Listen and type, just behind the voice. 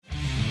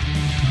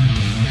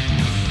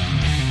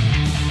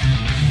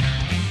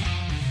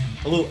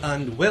Hello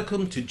and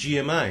welcome to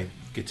GMI,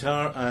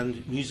 Guitar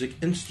and Music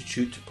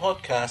Institute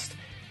podcast,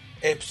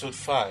 episode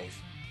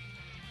 5.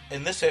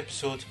 In this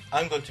episode,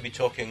 I'm going to be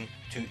talking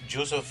to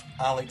Joseph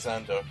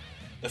Alexander,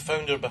 the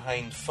founder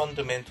behind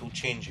Fundamental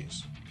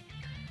Changes.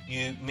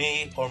 You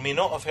may or may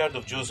not have heard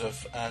of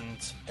Joseph, and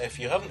if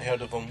you haven't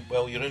heard of him,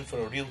 well, you're in for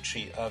a real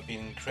treat. I've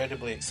been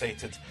incredibly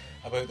excited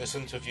about this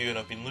interview and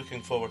I've been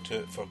looking forward to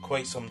it for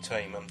quite some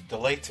time. I'm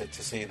delighted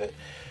to say that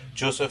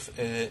Joseph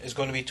is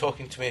going to be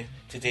talking to me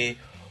today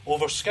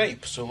over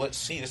Skype. So let's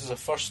see, this is a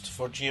first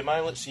for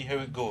GMI, let's see how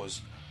it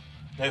goes.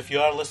 Now, if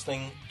you are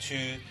listening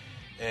to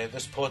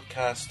this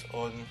podcast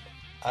on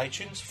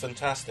iTunes,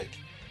 fantastic.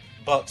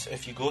 But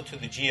if you go to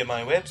the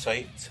GMI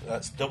website,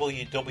 that's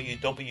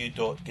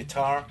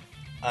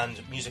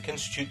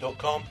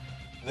www.guitarandmusicinstitute.com,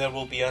 there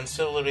will be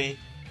ancillary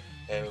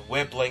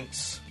web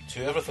links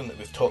to everything that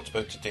we've talked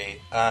about today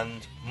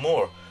and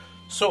more.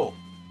 So,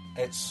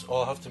 it's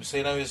all I have to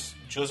say now is,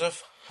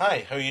 Joseph,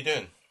 hi, how are you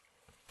doing?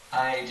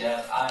 Hi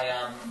Jeff,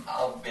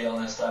 I'll be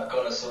honest, I've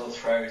got a sore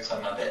throat,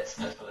 I'm a bit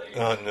sniffly.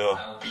 Oh no.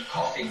 I'll be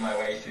coughing my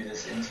way through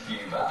this interview,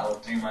 but I'll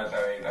do my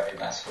very, very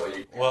best for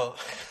you. Well,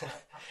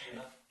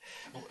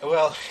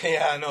 well,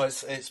 yeah, I know,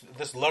 it's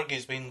this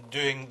lurgy's been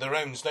doing the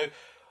rounds. Now,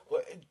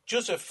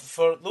 Joseph,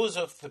 for those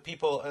of the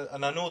people,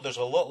 and I know there's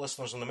a lot of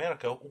listeners in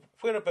America,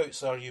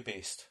 whereabouts are you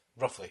based,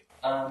 roughly?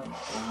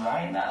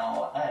 Right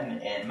now I'm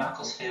in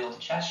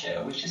Macclesfield,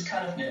 Cheshire, which is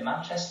kind of near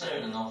Manchester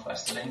in the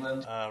northwest of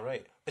England.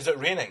 Right. Is it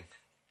raining?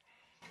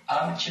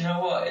 Do you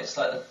know what? It's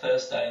like the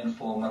first day in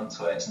 4 months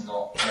where it's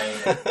not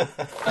raining.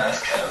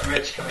 It's kind of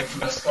rich coming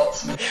from a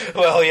Scotsman.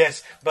 Well,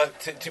 yes, but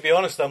to be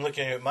honest, I'm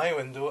looking out my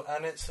window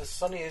and it's as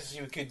sunny as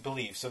you could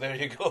believe, so there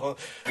you go.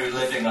 We were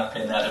living up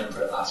in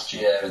Edinburgh last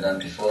year, and then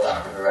before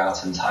that we were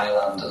out in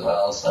Thailand as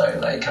well, so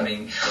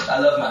I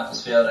love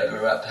Macclesfield, I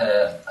grew up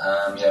here,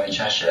 in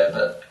Cheshire,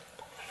 but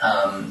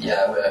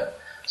we're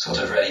sort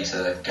of ready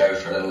to go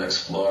for a little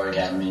explore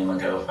again, me and my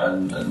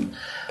girlfriend, and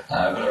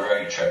I've got a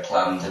road trip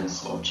planned in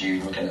sort of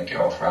June. We're going to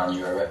go off around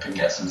Europe and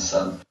get some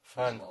sun.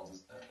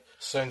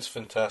 Sounds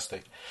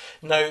fantastic.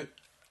 Now,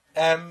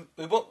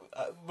 we're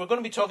going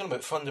to be talking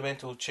about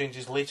fundamental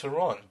changes later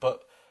on,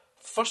 but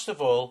first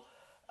of all,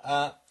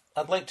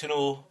 I'd like to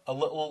know a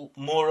little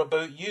more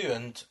about you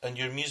and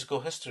your musical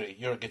history.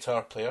 You're a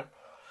guitar player,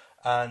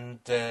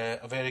 and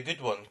a very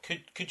good one.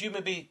 Could you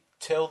maybe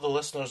tell the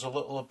listeners a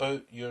little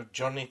about your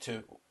journey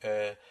to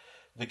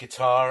the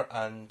guitar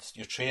and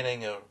your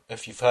training, or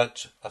if you've had,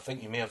 I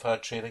think you may have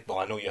had training. Well,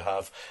 I know you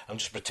have. I'm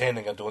just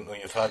pretending I don't know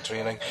you've had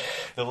training.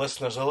 The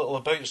listeners a little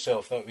about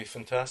yourself. That would be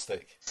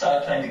fantastic.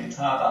 Started playing the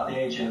guitar about the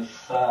age of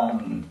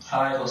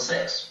 5 or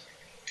 6,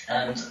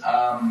 and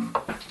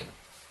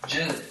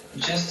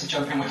just to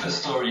jump in with a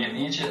story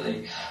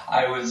immediately,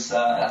 I was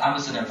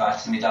Amazon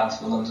invited me down to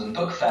the London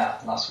Book Fair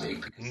last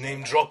week.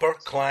 Name dropper,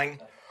 clang.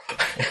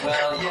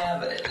 Well, yeah,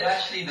 but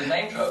actually the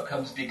name drop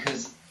comes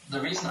because the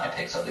reason I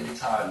picked up the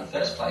guitar in the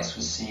first place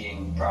was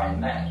seeing Brian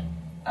May,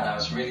 and I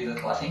was really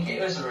little. I think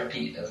it was a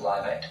repeat of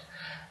Live Aid,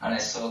 and I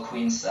saw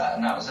Queen's set,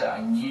 and that was it.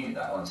 I knew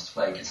that I wanted to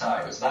play guitar.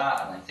 It was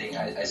that, and I think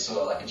I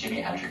saw like a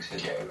Jimi Hendrix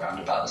video around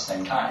about the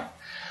same time,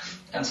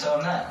 and so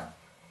I'm there,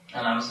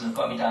 and Amazon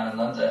got me down in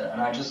London,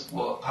 and I just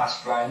walked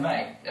past Brian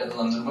May at the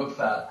London Book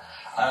Fair,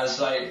 and I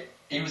was like,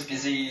 he was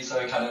busy, so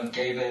I kind of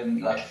gave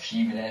him like a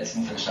few minutes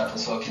and finished up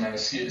and talk,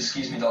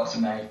 excuse me, Dr.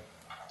 May,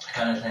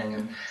 kind of thing.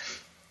 And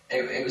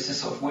it was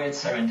this sort of weird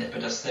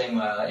serendipitous thing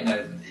where,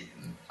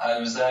 I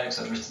was there because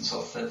I'd written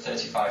sort of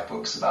 35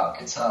 books about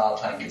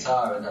playing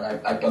guitar, and then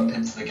I bumped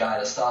into the guy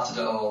that started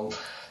it all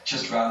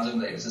just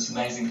randomly. It was this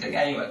amazing thing.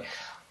 Anyway,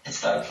 I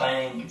started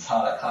playing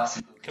guitar, like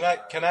classical guitar.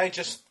 Can I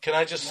just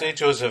say,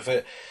 Joseph,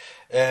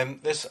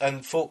 this,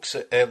 and folks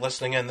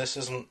listening in, this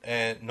isn't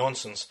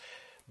nonsense.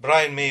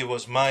 Brian May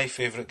was my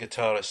favourite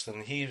guitarist,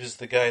 and he was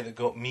the guy that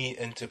got me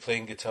into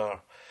playing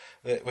guitar,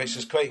 which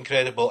is quite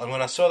incredible. And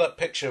when I saw that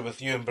picture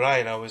with you and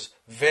Brian, I was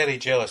very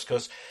jealous,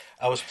 because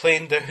I was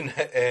playing down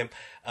at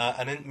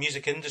a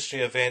music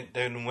industry event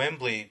down in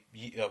Wembley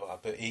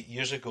about 8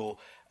 years ago,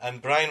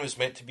 and Brian was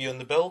meant to be on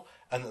the bill,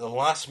 and at the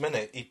last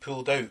minute he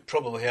pulled out,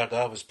 probably heard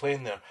I was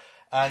playing there,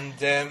 and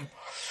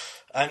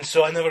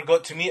so I never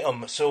got to meet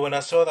him. So when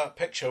I saw that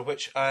picture,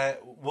 which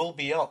will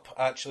be up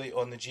actually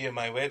on the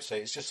GMI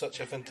website, it's just such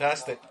a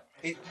fantastic...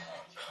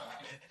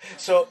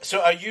 So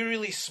are you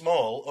really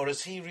small, or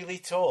is he really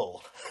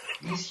tall?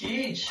 He's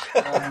huge.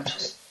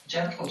 Just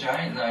gentle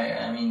giant though.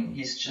 I mean,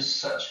 he's just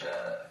such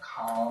a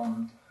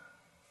calm,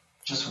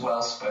 just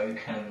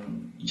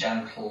well-spoken,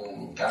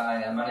 gentle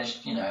guy. I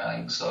managed,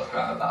 I sort of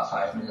grab about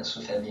 5 minutes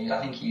with him. I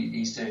think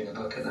he's doing a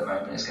book at the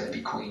moment. It's going to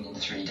be Queen in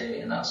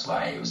 3D, and that's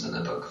why it was at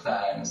the book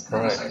fair, and it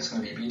looks like it's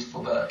going to be a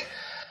beautiful book.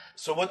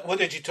 So what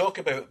did you talk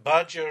about?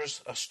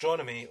 Badgers,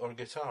 astronomy, or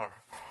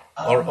guitar?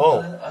 Or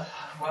all?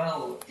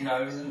 Well, I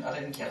don't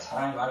think he had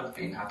time. I'd have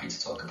been happy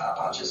to talk about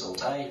badgers all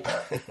day,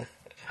 but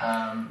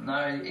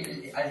I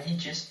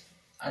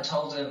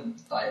told him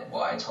like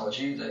what I told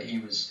you, that he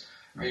was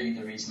really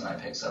the reason I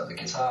picked up the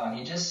guitar, and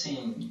he just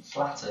seemed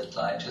flattered,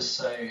 like just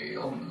so,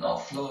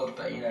 not flawed,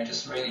 but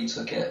just really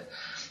took it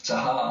to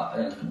heart.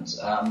 And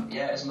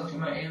it was a lovely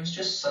moment. He was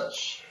just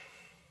such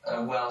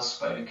a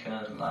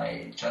well-spoken,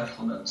 like,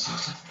 gentleman,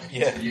 sort of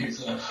thing, to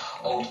use an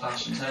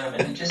old-fashioned term.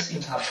 And he just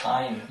seemed to have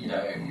time, you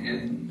know.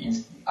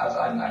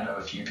 I know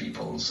a few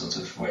people sort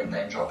of won't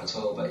name drop at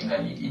all, but, you know,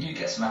 you do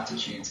get some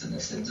attitudes in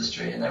this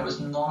industry, and there was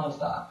none of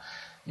that.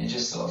 You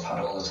just sort of had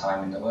all the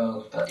time in the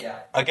world, but yeah.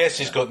 I guess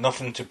he's got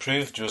nothing to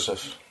prove,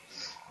 Joseph.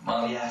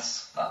 Well,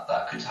 yes,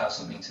 that could have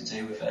something to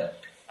do with it.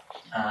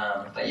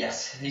 But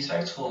yes, he's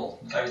very tall,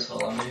 very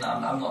tall. I mean,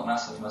 I'm not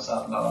massive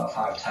myself, I'm about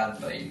 5'10",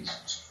 but he's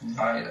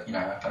very, you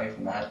know, very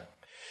from the head.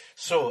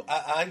 So,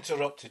 I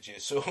interrupted you.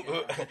 So,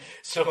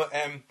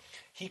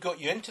 he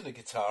got you into the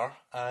guitar,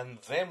 and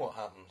then what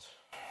happened?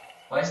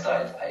 Well, I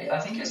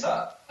think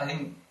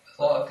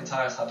a lot of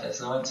guitarists have this,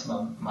 and I went to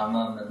my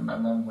mum, and my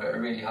mum worked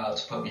really hard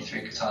to put me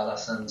through guitar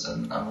lessons,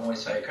 and I'm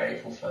always very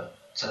grateful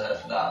to her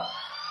for that.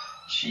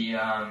 She,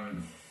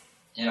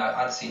 you know,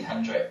 I'd seen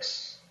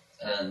Hendrix,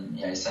 and,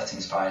 you know, set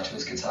inspired to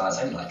his guitar. I was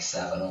only like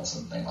 7 or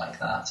something like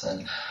that,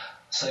 and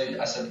so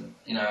I said,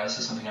 you know, this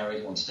is something I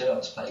really want to do. I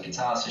want to play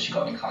guitar. So she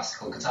got me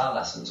classical guitar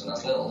lessons when I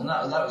was little, and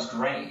that was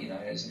great. You know,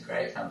 it was a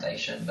great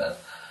foundation.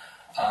 But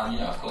you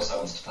know, of course, I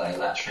wanted to play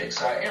electric,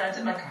 so I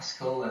did my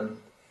classical and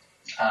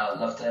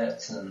loved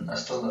it, and I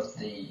still loved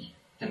the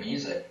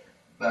music.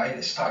 But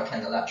I started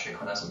playing electric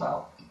when I was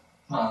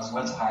I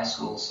went to high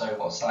school, so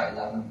what's that,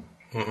 11?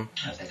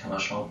 Mm-hmm. I think I'm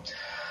not sure.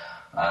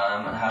 And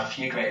I had a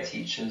few great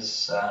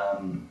teachers.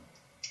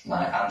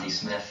 Like Andy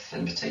Smith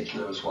in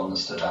particular was one that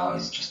stood out.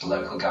 He's just a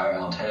local guy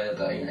around here,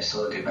 but, you know,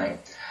 still a good mate.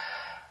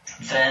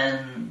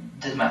 Then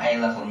did my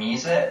A-level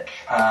music,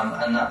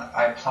 and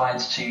I applied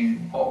to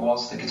what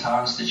was the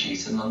Guitar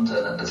Institute in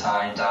London at the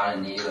time,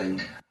 down in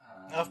Ealing.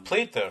 I've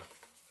played there.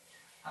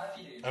 Have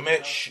you? I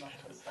met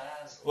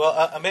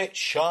I met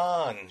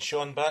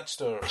Sean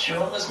Baxter.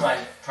 Sean was my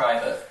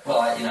private.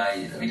 Well, you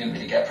know, we didn't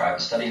really get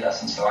private study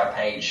lessons, so I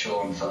paid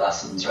Sean for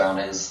lessons around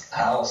his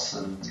house,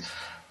 and,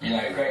 you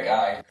know, great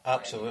guy.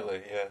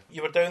 Absolutely, yeah.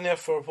 You were down there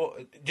for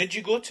what? Did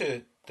you go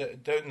down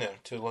there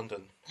to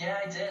London? Yeah,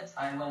 I did.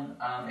 I went.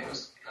 It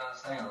was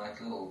saying like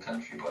a little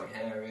country boy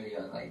here, really,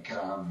 like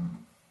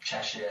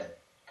Cheshire,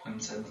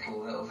 Poynton,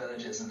 little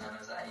villages, and then I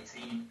was at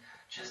 18,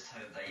 just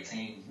turned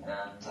 18,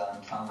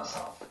 and found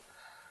myself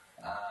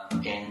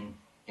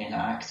in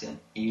Acton,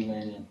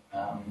 Ealing.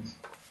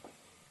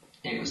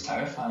 It was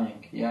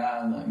terrifying,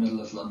 yeah, in the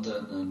middle of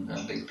London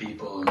and big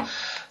people, and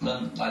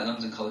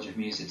London College of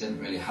Music didn't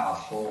really have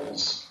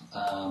halls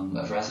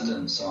of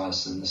residence, so I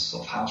was in this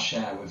sort of house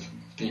share with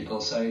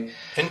people. So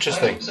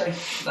interesting.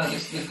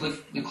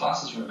 The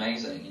classes were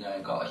amazing. You know,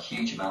 I got a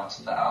huge amount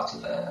of it out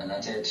of it, and I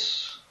did.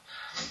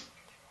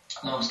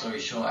 Long story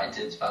short, I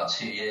did about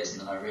 2 years,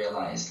 and then I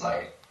realised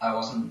like I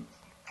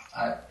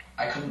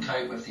couldn't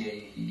cope with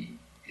the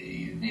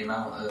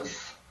amount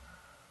of.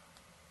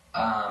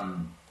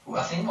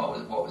 I think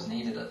what was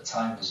needed at the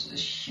time was a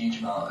huge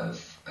amount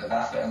of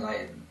effort, and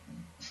like,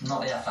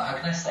 not the effort. How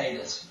can I say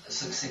this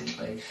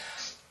succinctly?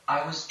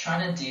 I was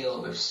trying to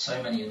deal with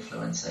so many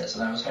influences,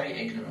 and I was very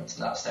ignorant at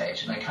that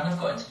stage, and I kind of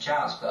got into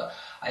jazz, but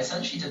I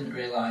essentially didn't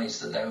realise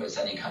that there was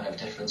any kind of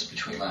difference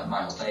between like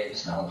Miles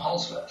Davis and Alan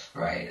Holdsworth,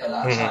 right? At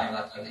that time,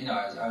 like, you know,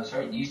 I was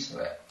very new to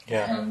it.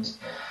 Yeah. And,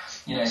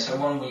 you know, so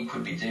one week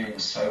would be doing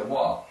So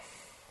What,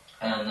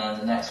 and then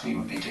the next week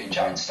would be doing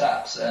Giant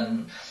Steps,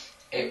 and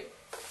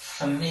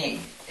for me,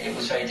 it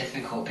was very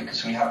difficult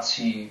because we had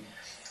to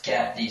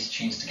get these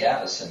tunes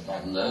together, so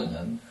like learn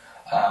them.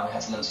 We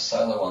had to learn to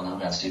solo on them,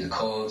 we had to do the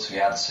chords, we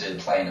had to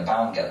play in a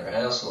band, get the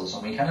rehearsals,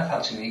 and we kind of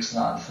had 2 weeks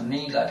on that. And for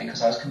me, like,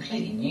 because I was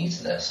completely new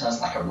to this, and I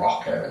was like a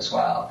rocker as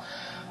well,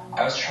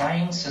 I was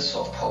trying to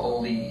sort of put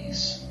all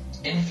these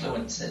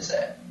influences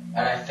in.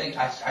 And I think,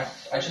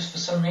 I just, for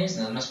some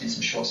reason, there must be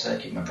some short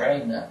circuit in my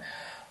brain that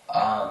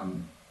I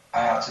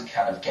had to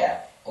kind of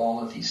get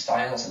all of these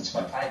styles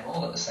into my playing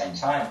all at the same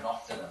time, and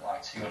often at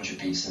like 200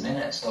 beats a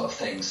minute sort of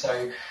thing.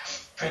 So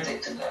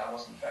predictably I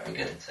wasn't very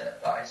good at it,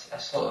 but I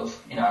sort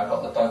of, you know, I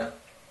got the bug.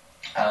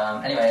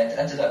 Anyway, I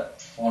ended up,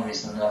 for one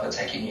reason or another,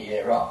 taking a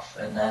year off,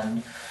 and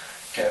then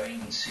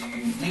going to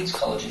Leeds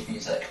College of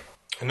Music.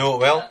 I know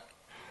it well.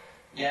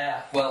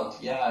 Yeah,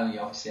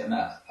 obviously I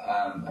met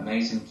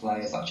amazing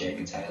players like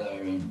Jamie Taylor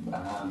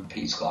and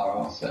Pete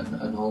Sklaroff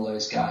and all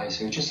those guys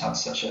who just had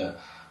such a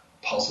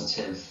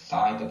positive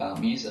vibe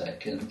about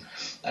music. And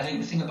I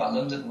think the thing about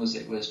London was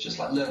it was just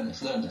like learn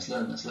this. And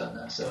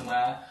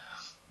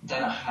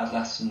then I had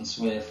lessons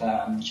with,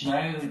 do you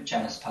know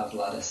Janis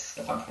Pavlidis,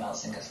 if I'm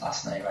pronouncing his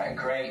last name right?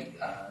 Great.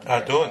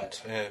 I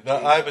don't.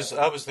 But I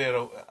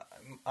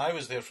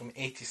was there from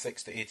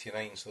 86 to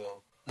 89.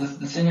 So the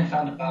thing I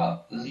found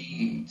about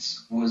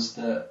Leeds was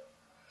that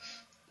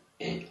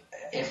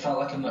it felt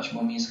like a much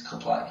more musical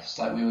place.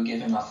 Like, we were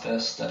given our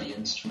first study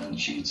instrument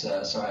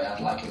tutor, so I had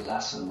like a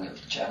lesson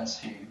with Jens,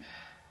 who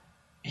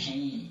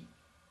he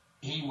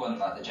won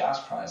like the jazz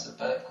prize at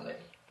Berkeley,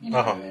 you know,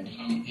 and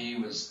he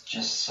was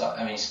just,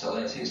 he still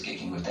is. He was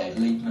gigging with Dave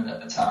Liebman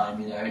at the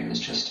time, you know.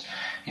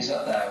 He's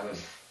up there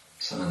with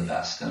some of the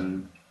best,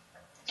 and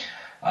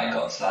I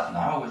got to have an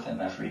hour with him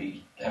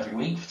every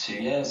week for 2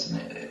 years, and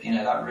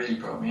that really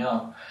brought me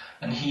on.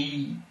 And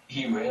he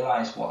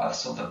realised what a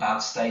sort of a bad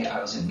state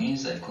I was in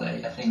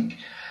musically. I think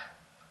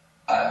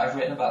I've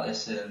written about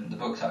this in the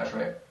book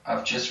that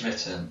I've just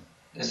written.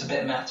 It's a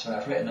bit meta.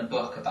 I've written a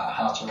book about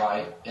how to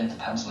write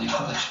independently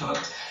published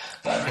books,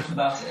 but I've written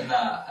about it in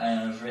that,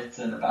 and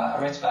I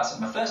wrote about it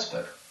in my first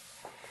book.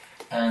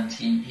 And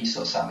he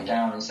sort of sat me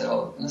down and said,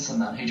 "Oh, listen,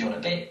 man, who do you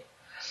want to be?"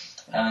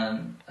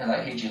 And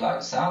like, who do you like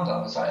the sound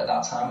of? I was like, at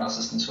that time I was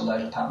listening to a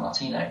load of Pat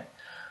Martino,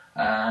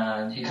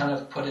 and he kind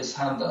of put his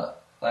hand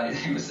up, like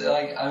he was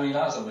like, I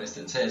was almost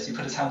in tears. He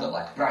put his hand up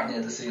like right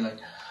near the ceiling,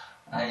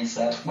 and he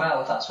said,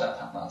 "Well, that's where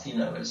Pat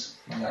Martino is."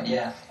 I'm like,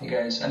 "Yeah." He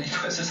goes, and he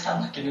puts his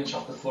hand like an inch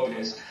off the floor. He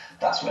goes,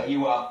 "That's where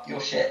you are.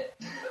 You're shit."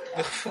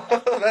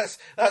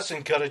 That's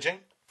encouraging.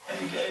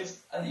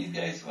 And he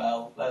goes,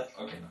 "Well,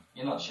 okay,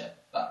 you're not shit,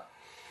 but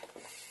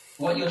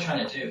what you're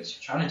trying to do is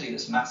you're trying to do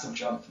this massive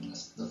jump from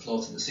the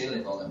floor to the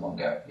ceiling all in one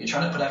go. You're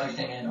trying to put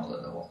everything in all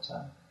at the one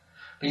time."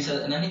 But he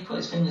said, and then he put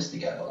his fingers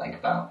together like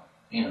about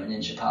an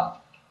inch apart,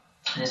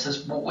 and he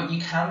says, what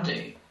you can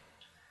do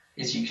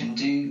is you can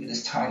do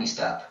this tiny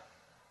step,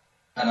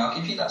 and I'll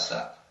give you that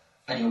step,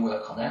 and you'll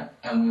work on it,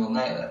 and we'll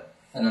nail it,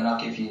 and then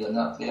I'll give you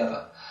the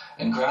other,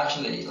 and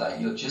gradually, like,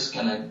 you're just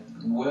gonna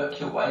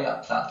work your way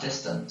up that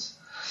distance,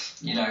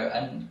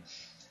 and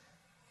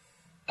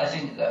I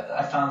think that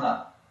I found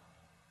that.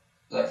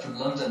 Like, from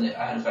London,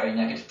 I had a very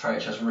negative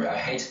approach. I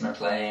hated my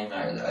playing.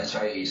 I was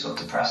very sort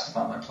of depressed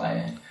about my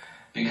playing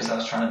because I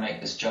was trying to make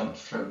this jump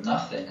from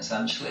nothing,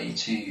 essentially,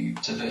 to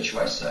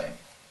virtuoso.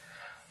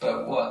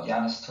 But what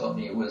Yannis taught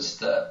me was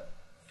that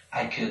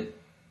I could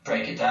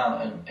break it down,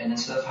 and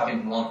instead of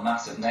having one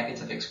massive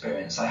negative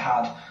experience, I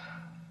had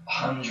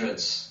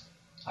hundreds,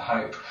 I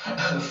hope,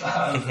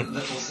 of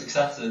little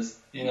successes,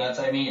 you know what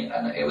I mean?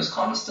 And it was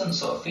constant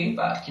sort of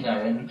feedback,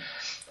 and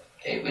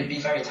it would be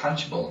very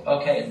tangible.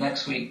 Okay,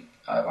 next week,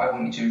 I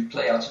want you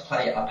to how to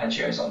play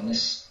arpeggios on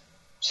this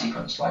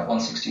sequence, like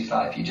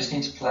 1-6-2-5. You just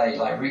need to play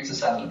like root to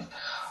seventh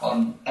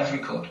on every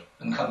chord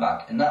and come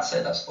back, and that's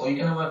it. That's all you're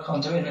going to work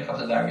on doing. A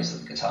couple of areas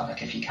of the guitar,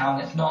 like if you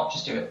can. If not,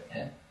 just do it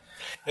here.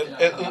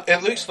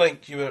 It looks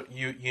like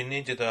you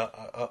needed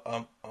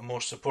a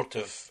more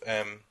supportive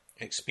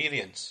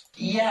experience.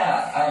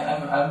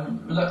 Yeah,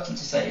 I'm reluctant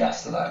to say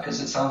yes to that because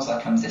it sounds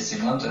like I'm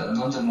dissing London, and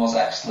London was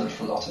excellent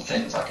for a lot of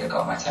things. Like I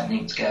got my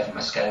technique together,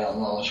 my scale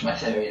knowledge, my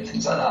theory, and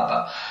things like that.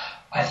 But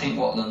I think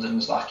what London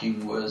was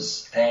lacking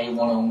was a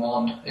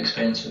one-on-one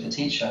experience with a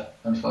teacher,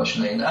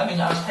 unfortunately. And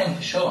I was paying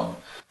for Sean.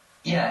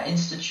 Yeah,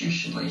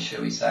 institutionally,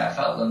 shall we say, I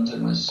felt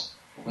London was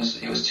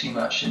too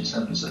much in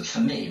terms of,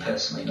 for me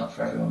personally, not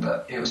for everyone,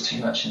 but it was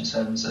too much in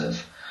terms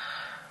of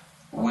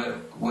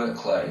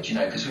workload,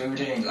 because we were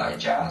doing like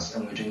jazz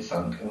and we were doing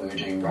funk and we were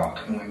doing rock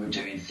and we were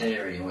doing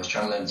theory and we were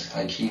trying to learn to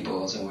play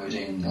keyboards and we were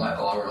doing like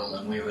oral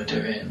and we were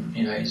doing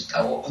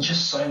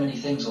just so many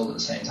things all at the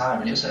same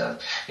time, and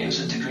it was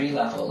a degree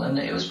level, and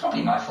it was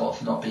probably my fault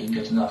for not being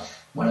good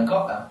enough when I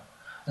got there,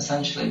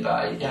 essentially. But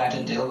I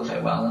didn't deal with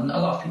it well, and a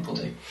lot of people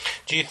do.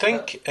 Do you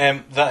think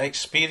that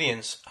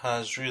experience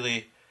has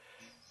really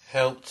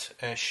helped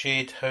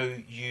shade how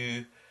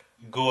you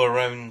go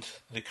around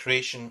the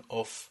creation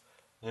of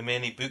the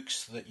many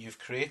books that you've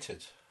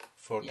created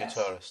for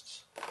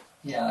guitarists?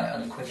 Yeah,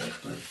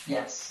 unequivocally,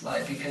 yes.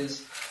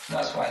 Because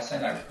that's why I say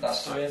that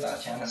story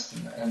about Yannis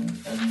and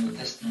the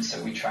distance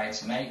that we tried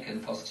to make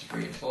and positive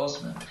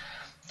reinforcement.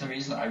 The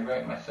reason I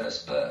wrote my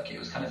first book, it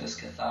was kind of this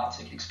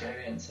cathartic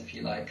experience, if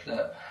you like,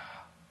 that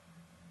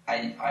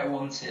I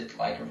wanted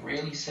like a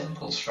really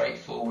simple,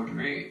 straightforward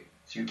route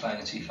through playing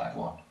a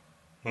 2-5-1.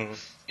 Mm-hmm.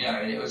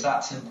 It was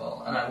that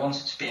simple, and I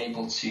wanted to be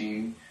able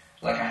to.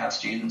 Like, I had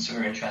students who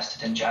were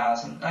interested in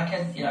jazz, and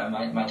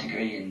my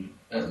degree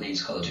at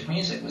Leeds College of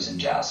Music was in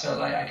jazz, so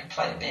like I could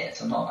play a bit.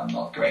 I'm not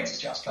the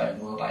greatest jazz player in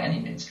the world by any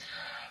means.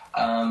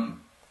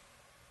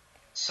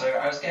 So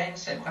I was getting the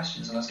same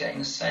questions, and I was getting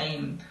the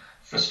same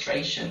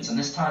frustrations, and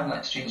this time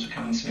like students were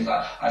coming to me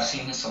like, I've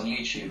seen this on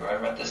YouTube, or I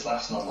read this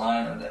lesson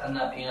online, and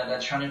they're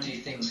trying to do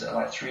things that are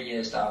like 3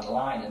 years down the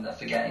line, and they're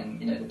forgetting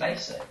the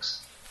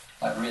basics,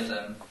 like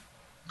rhythm,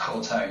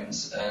 chord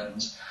tones,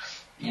 and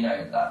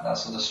that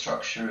sort of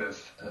structure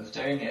of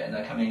doing it, and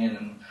they're coming in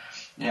and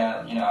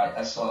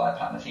I saw like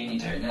Pat Metheny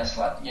doing this,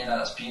 like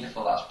that's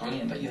beautiful, that's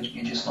brilliant, but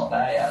you're just not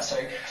there yet. So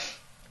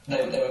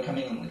they were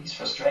coming in with these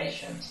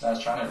frustrations, and I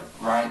was trying to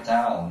write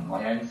down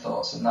my own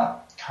thoughts, and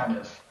that kind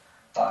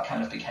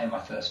of became my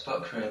first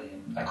book, really.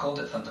 And I called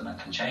it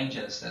Fundamental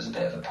Changes. There's a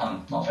bit of a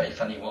pun, not a very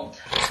funny one,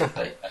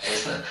 but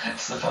it's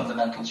the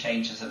fundamental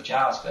changes of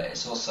jazz, but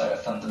it's also a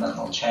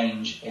fundamental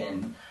change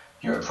in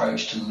your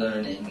approach to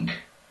learning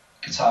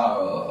guitar,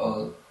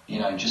 or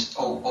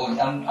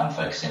and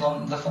focusing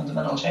on the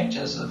fundamental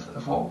changes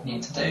of what we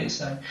need to do.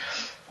 So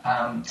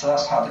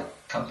that's how the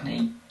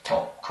company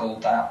got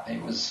called that.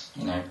 It was,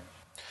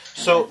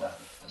 So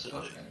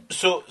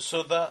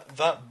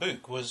that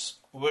book was.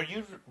 Were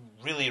you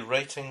really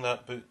writing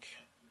that book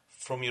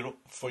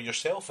for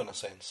yourself in a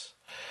sense?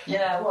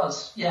 Yeah, I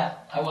was. Yeah,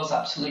 I was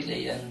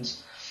absolutely, and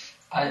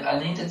I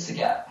needed to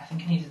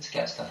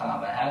get stuff out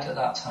of my head at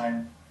that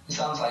time. It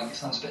sounds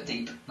a bit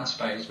deep, I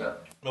suppose,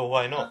 but... Well,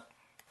 why not?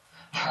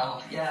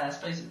 Well, yeah, I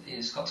suppose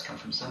it's got to come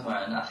from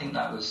somewhere, and I think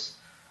that was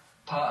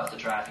part of the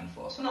driving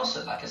force. And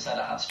also, like I said,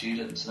 I had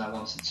students, and I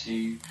wanted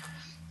to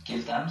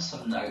give them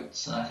some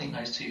notes, and I think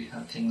those two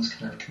things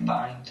kind of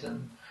combined,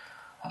 and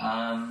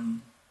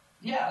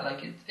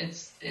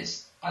it's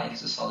I think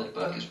it's a solid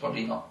book. It's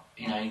probably not,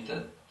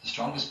 the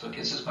strongest book.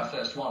 It's just my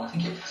first one. I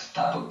think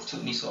that book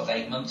took me sort of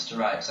 8 months to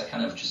write, because I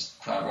kind of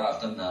just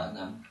rather than that, and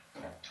then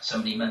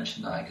somebody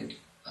mentioned that I could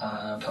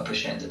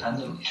publish it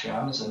independently through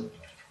Amazon,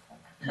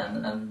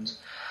 and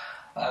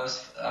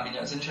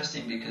it was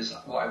interesting because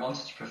what I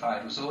wanted to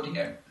provide was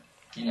audio.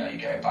 You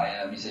go buy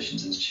a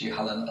Musicians Institute,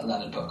 a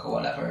Leonard book or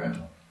whatever,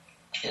 and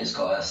it's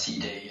got a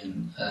CD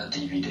and a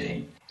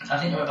DVD. I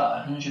think there were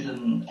about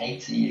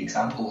 180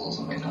 examples or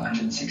something,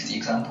 160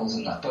 examples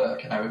in that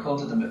book, and I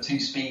recorded them at 2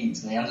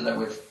 speeds, and they ended up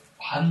with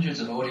hundreds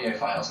of audio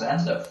files. They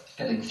ended up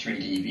filling 3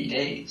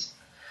 DVDs.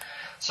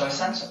 So I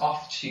sent it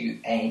off to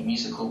a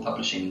musical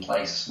publishing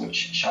place, which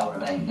shall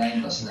remain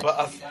nameless.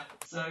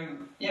 So,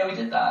 yeah, we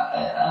did that,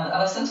 and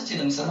I sent it to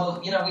them and said, well,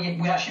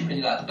 we actually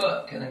really like the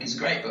book. I think it's a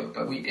great book,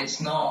 but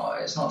it's not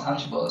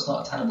tangible, it's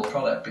not a tenable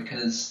product,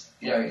 because,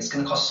 it's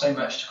going to cost so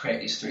much to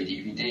create these 3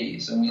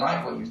 DVDs, and we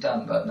like what you've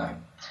done, but no.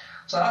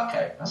 So,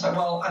 okay. I was like,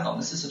 well, hang on,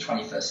 this is the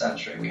 21st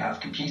century. We have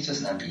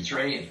computers and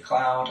MP3 and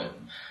cloud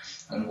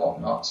and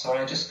whatnot. So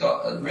I just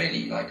got a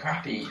really,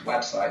 crappy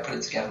website, put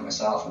it together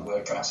myself with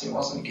WordPress. It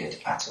wasn't good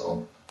at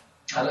all.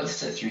 I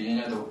looked at it through,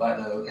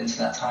 the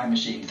internet time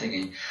machine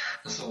thingy.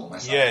 I saw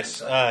myself.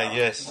 Yes,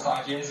 yes.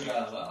 5 years ago,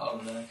 I was like,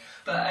 oh no.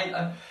 But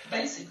I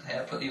basically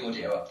put the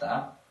audio up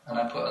there, and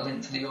I put a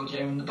link to the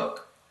audio in the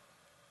book,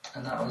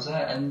 and that was it.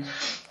 And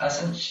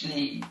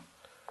essentially,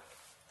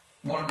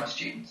 one of my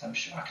students, I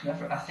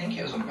think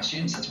it was one of my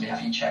students, said to me,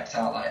 have you checked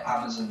out,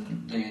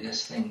 Amazon do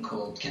this thing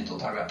called Kindle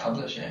Direct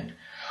Publishing,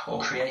 or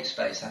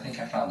CreateSpace? I think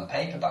I found the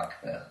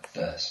paperback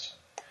first.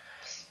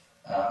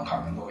 I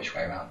can't remember which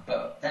way around,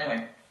 but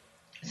anyway.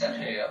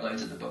 Essentially, I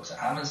uploaded the books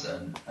at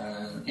Amazon,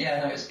 and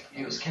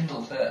it was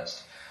Kindle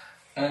first.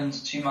 And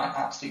to my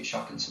absolute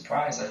shock and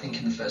surprise, I think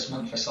in the first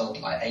month I sold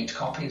 8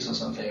 copies or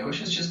something, which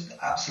was just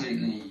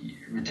absolutely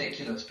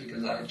ridiculous,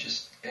 because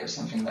it was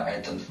something that I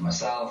had done for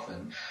myself,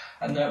 and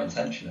I had no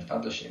intention of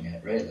publishing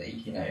it,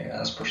 really. I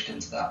was pushed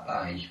into that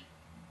by,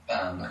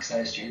 like I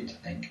say, a student,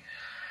 I think.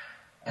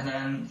 And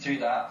then through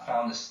that, I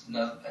found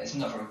it's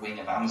another wing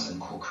of Amazon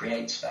called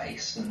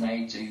CreateSpace, and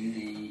they do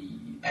the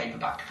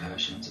paperback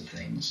versions of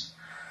things.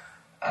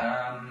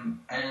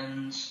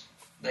 And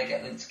they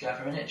get linked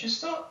together, and it just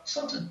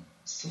sort of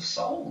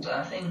sold.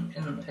 I think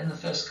in the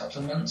first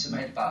couple of months it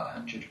made about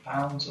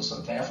 £100 or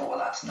something. I thought, well,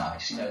 that's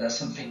nice. There's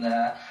something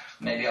there.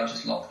 Maybe I'll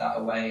just lock that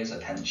away as a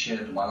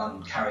pension while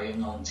I'm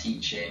carrying on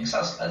teaching. So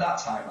at that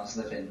time I was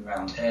living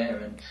around here,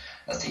 and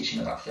I was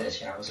teaching about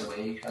 30 hours a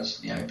week. I was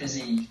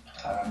busy,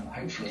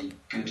 hopefully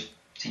good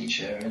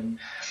teacher, and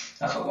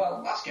I thought,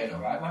 well, that's going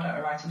all right. Why don't I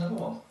write another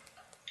one?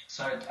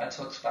 So I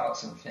talked about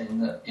something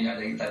that,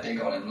 they're big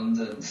on in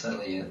London.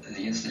 Certainly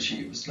the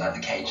Institute was the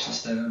cage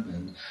system,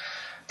 and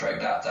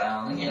broke that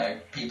down.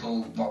 And,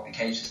 people mock the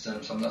cage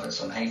system, some love it,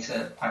 some hate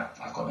it.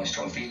 I've got no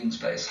strong feelings,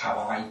 but it's how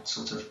I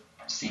sort of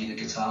see the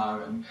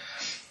guitar, and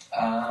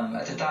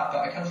I did that.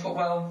 But I kind of thought,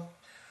 well,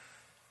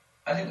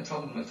 I think the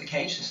problem with the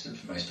cage system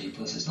for most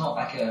people is it's not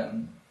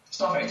it's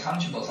not very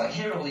tangible. It's like,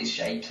 here are all these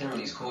shapes, here are all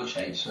these chord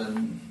shapes,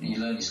 and you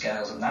learn your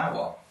scales, and now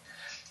what?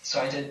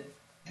 So I did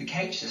the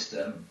cage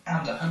system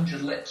and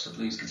 100 licks of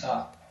blues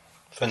guitar.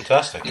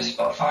 Fantastic. There's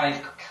about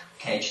 5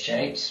 cage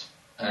shapes,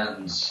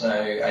 and so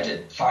I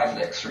did 5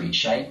 licks for each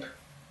shape,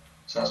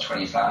 so that's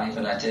 25,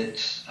 and I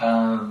did,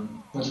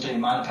 was doing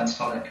minor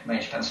pentatonic,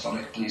 major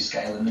pentatonic, blues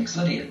scale, and mixed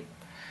Lydian.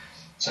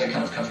 So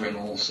kind of covering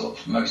all sort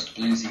of most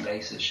bluesy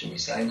bases, shall we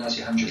say, and there's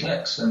your 100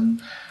 licks,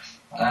 and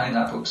I think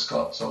that book's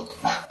got sort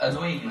of,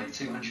 annoyingly,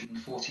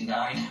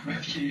 249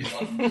 reviews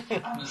on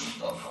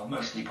Amazon.com,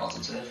 mostly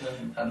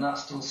positive, and that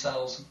still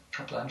sells a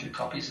couple of 100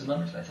 copies a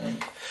month, I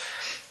think.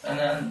 And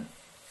then,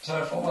 so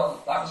I thought,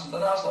 well, that was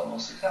a lot more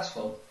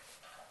successful.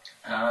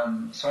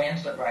 So I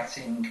ended up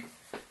writing,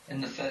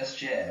 in the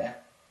first year,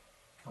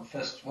 or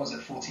first,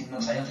 14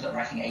 months, I ended up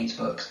writing 8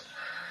 books.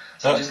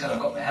 So I just kind of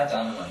got my head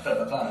down and went blah,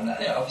 blah, blah. And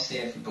obviously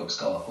every book's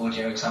got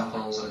audio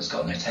examples and it's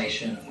got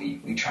notation.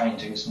 We try and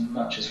do as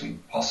much as we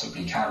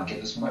possibly can, give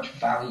as much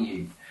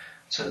value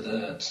to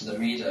the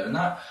reader. And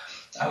that,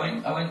 I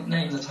won't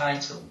name the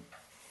title,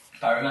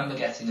 but I remember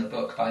getting a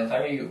book by a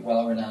very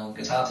well-renowned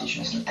guitar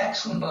teacher. It's an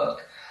excellent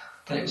book,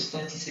 but it was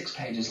 36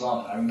 pages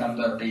long. I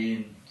remember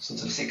being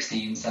sort of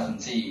 16,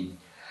 17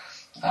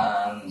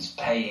 and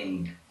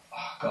paying,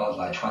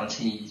 like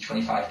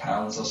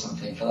 £20-25 or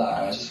something for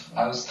that. And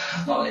I was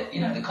not,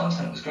 the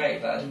content was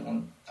great, but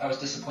I was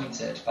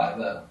disappointed by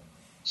the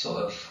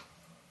sort of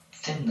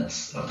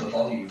thinness of the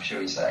volume, shall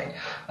we say.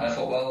 And I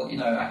thought, well,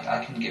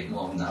 I can give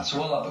more than that.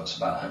 So all our books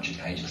are about 100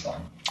 pages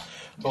long.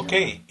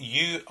 Okay,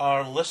 you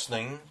are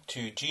listening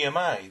to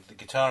GMI, the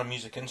Guitar and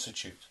Music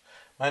Institute.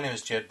 My name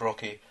is Jed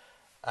Brockie,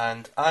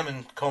 and I'm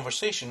in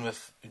conversation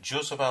with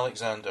Joseph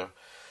Alexander,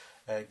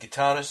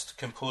 guitarist,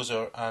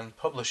 composer and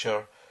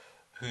publisher,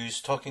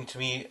 who's talking to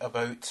me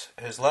about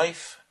his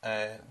life,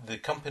 the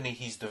company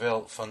he's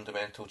developed,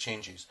 Fundamental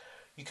Changes.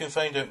 You can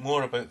find out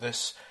more about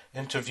this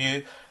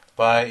interview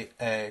by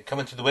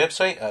coming to the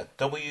website at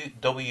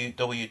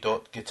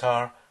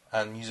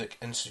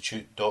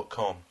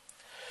www.guitarandmusicinstitute.com.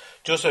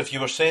 Joseph, you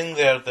were saying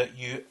there that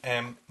you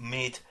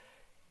made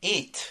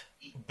 8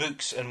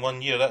 books in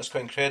 1 year. That's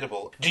quite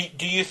incredible.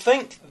 Do you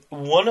think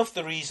one of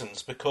the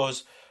reasons,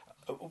 because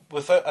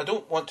I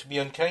don't want to be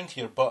unkind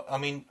here, but I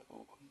mean,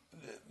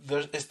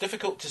 it's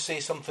difficult to say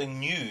something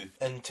new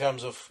in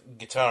terms of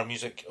guitar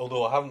music,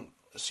 although I haven't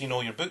seen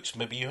all your books,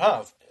 maybe you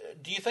have.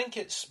 Do you think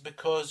it's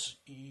because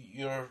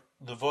you're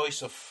the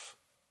voice of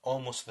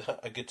almost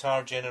a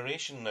guitar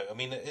generation now? I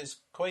mean, it is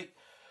quite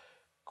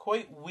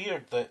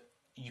weird that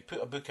you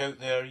put a book out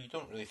there, you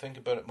don't really think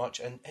about it much,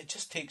 and it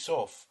just takes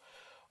off.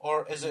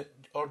 Or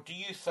do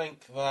you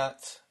think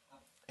that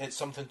it's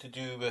something to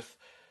do with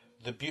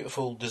the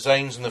beautiful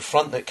designs in the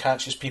front that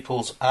catches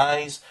people's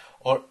eyes?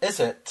 Or is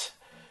it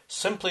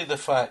simply the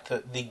fact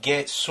that they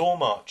get so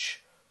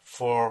much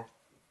for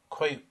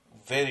quite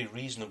very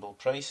reasonable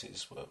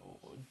prices?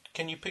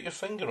 Can you put your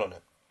finger on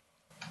it?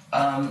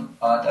 I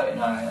don't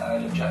know. I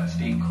would object to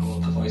being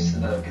called the voice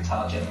of the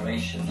guitar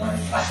generation. No,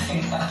 I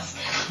think that's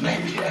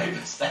maybe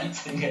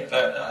overstating it,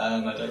 but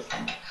I don't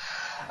think.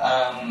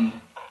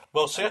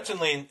 Well,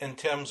 certainly in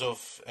terms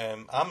of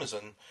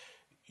Amazon,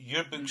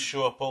 your books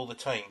show up all the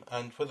time,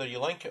 and whether you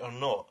like it or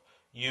not,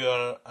 you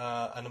are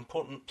an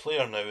important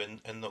player now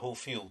in the whole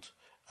field,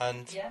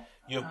 and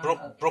you've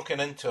broken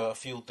into a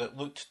field that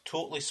looked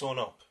totally sewn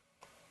up.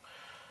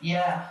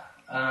 Yeah.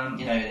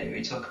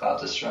 We talk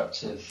about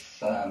disruptive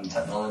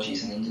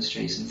technologies and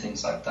industries and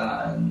things like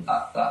that, and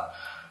that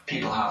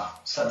people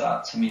have said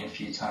that to me a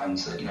few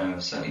times, that,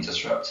 have certainly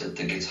disrupted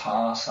the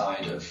guitar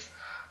side of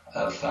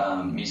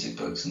music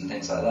books and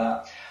things like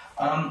that.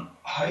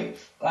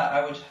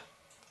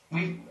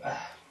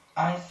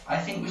 I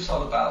think we've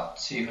sold about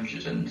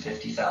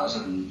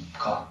 250,000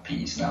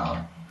 copies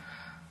now.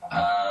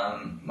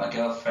 My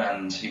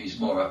girlfriend, who's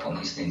more up on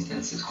these things,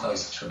 thinks it's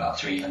closer to about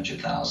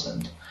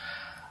 300,000.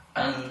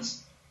 And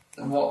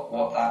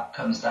what that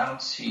comes down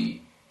to,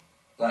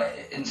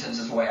 like, in terms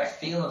of the way I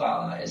feel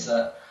about that, is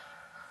that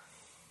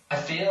I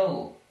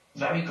feel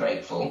very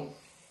grateful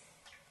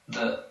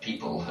that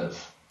people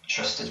have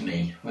trusted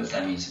me with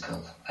their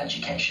musical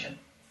education,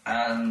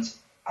 and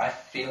I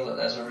feel that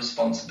there's a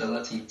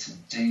responsibility to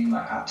do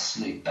my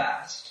absolute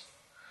best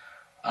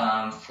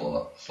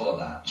for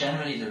that.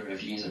 Generally, the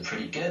reviews are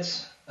pretty good.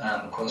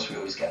 Of course, we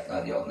always get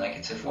the odd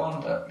negative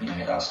one, but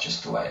that's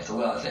just the way of the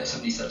world. If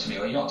somebody said to me,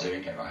 "Well, you're not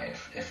doing it right.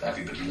 If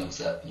everybody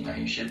loves it,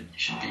 you should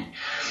be."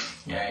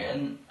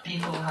 And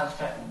people have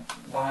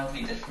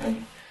wildly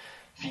different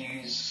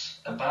views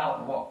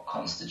about what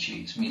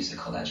constitutes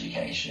musical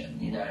education.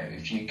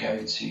 If you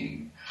go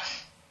to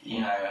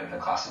a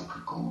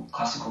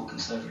classical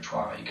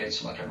conservatoire, you go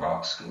to like a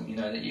rock school,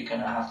 that you're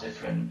going to have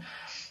different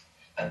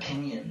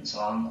opinions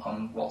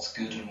on what's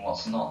good and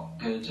what's not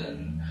good,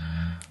 and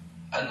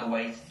the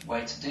way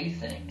to do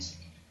things.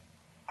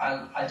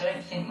 I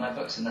don't think my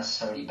books are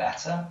necessarily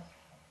better,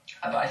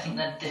 but I think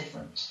they're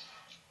different.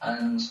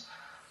 And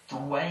the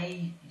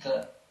way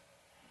that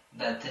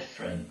they're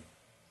different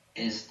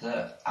is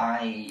that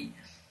I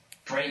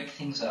break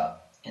things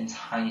up in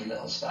tiny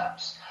little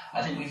steps.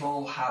 I think we've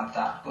all had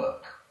that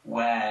book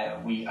where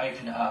we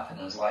open it up and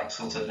there's like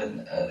sort of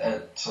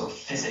a sort of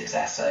physics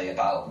essay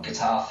about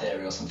guitar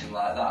theory or something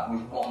like that,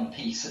 with one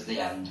piece at the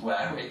end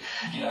where we're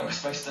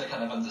supposed to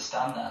kind of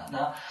understand that.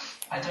 Now,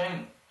 I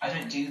don't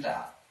do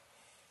that.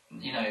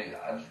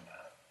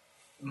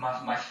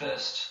 My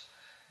first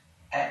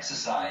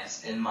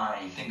exercise in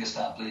my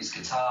fingerstyle blues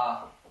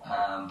guitar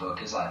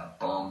book is like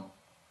boom,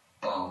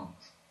 boom,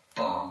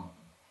 boom,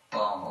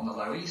 boom on the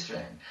low E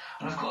string.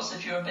 And of course,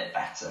 if you're a bit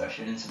better, if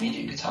you're an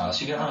intermediate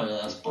guitarist, you go, "Oh,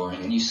 that's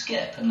boring," and you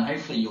skip, and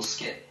hopefully you'll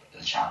skip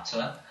a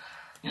chapter,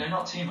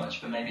 not too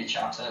much, but maybe a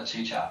chapter,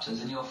 2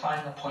 chapters, and you'll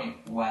find the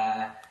point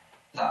where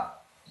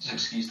that,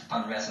 excuse the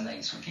pun,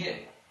 resonates with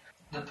you.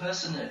 The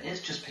person that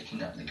is just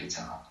picking up the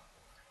guitar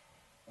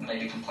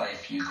maybe can play a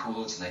few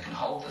chords and they can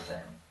hold the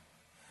thing.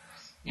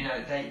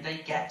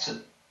 They get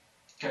to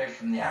go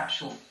from the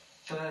actual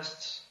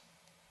first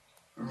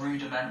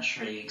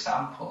rudimentary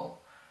example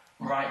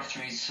right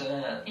through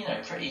to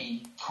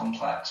pretty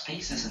complex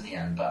pieces in the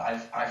end. But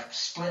I've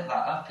split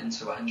that up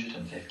into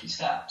 150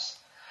 steps.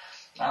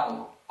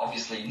 Now,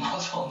 obviously,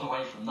 not all the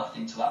way from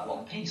nothing to that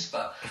one piece,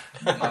 but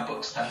my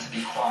books tend to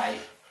be quite.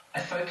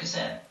 I focus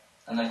in,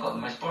 and they've got the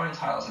most boring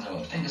titles in the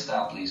world: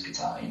 fingerstyle blues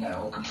guitar,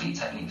 or complete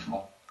technique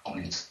from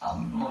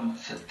one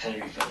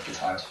theory for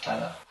guitar to play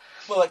that.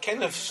 Well, it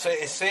kind of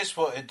it says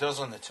what it does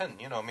on the tin,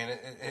 I mean,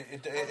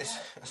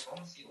 it's a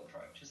conceal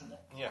approach, isn't it?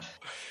 Yeah.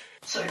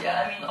 So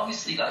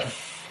obviously,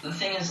 the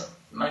thing is,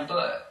 my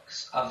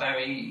books are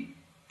very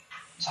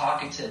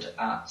targeted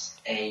at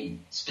a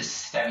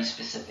very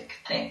specific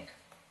thing,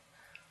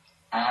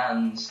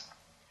 and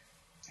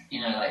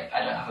like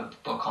I don't have a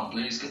book on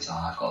blues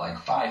guitar. I've got like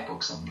 5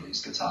 books on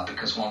blues guitar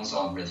because one's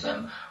on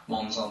rhythm,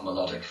 one's on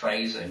melodic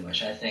phrasing,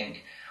 which I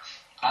think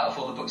out of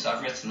all the books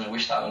I've written, I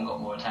wish that one got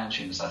more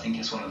attention because I think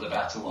it's one of the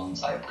better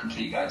ones, like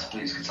Complete Guide to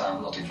Blues Guitar and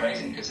Melodic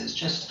Phrasing, because it's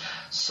just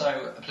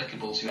so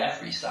applicable to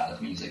every style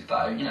of music,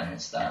 but,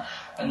 it's there.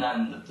 And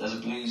then there's a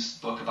blues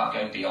book about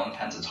going beyond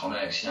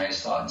pentatonics,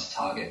 starting to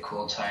target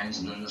chord tones,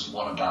 and then there's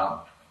one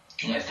about,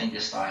 finger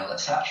style,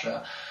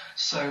 etc.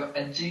 So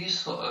I do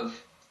sort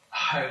of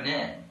hone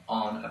in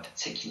on a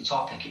particular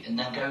topic and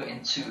then go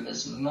into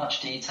as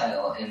much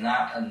detail in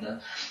that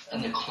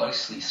and the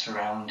closely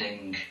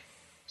surrounding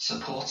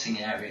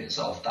supporting areas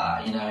of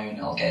that, and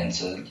I'll get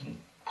into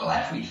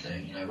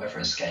everything, whether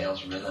it's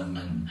scales, rhythm,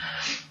 and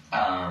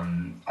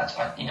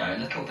a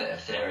little bit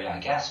of theory, I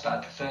guess, but I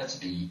prefer to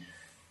be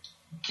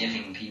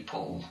giving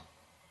people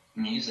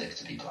music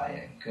to be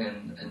playing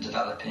and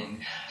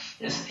developing.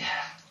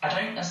 I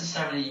don't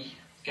necessarily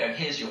go,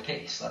 here's your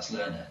piece, let's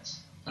learn it,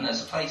 and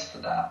there's a place for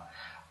that.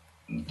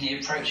 The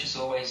approach is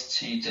always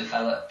to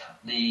develop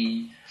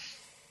the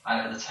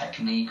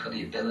technique or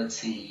the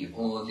ability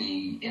or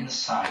the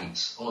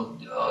insight or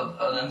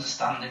an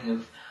understanding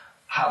of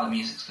how the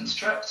music's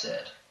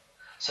constructed,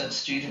 so the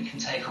student can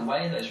take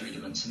away those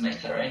rudiments and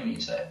make their own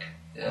music.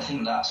 I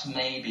think that's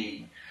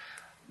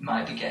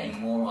might be getting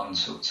more on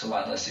to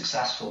why they're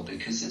successful,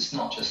 because it's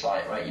not just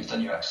like, right, you've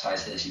done your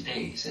exercise, here's your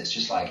piece. It's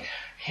just like,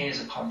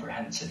 here's a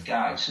comprehensive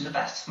guide to the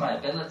best of my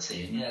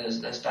ability. And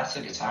there's better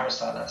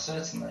guitarists out there,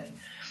 certainly.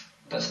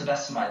 But to the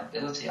best of my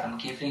ability, I'm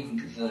giving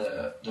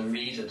the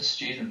reader, the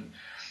student,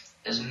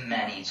 as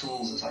many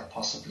tools as I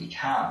possibly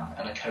can,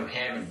 and a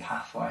coherent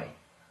pathway.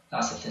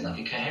 That's the thing, like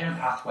a coherent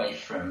pathway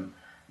from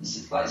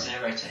like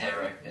zero to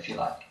hero, if you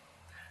like.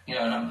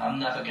 And I'm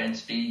never going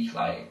to be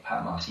like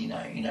Pat Martino.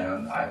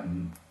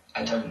 I'm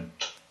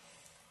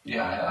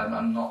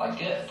not that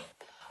good.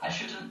 I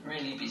shouldn't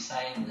really be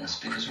saying this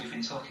because we've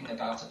been talking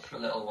about it for a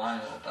little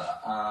while,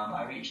 but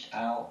I reached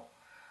out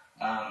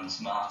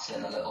to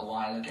Martin a little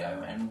while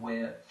ago, and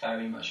we're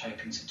very much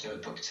hoping to do a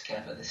book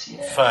together this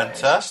year.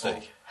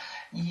 Fantastic.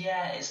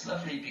 It's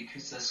lovely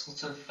because there's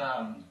sort of,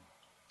 I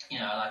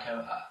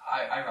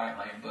write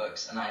my own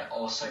books, and I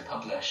also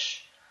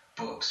publish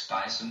books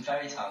by some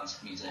very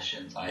talented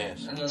musicians.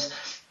 Yes. And there's,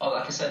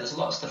 like I said, there's a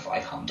lot of stuff I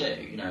can't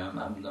do.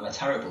 I'm a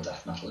terrible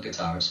death metal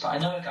guitarist, but I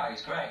know a guy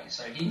who's great,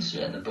 so he's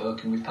written the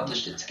book, and we've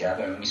published it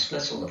together, and we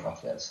split all the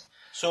profits.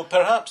 So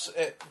perhaps,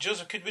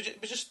 Joseph, could we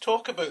just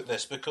talk about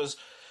this, because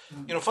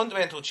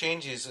fundamental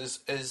changes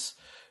is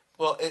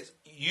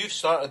you've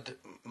started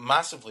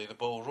massively the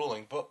ball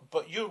rolling,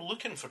 but you're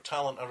looking for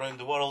talent around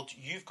the world.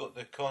 You've got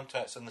the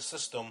contacts and the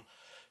system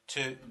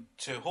to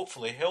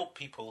hopefully help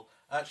people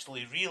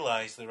actually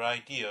realise their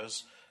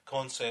ideas,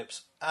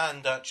 concepts,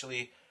 and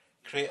actually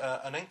create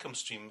an income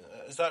stream.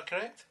 Is that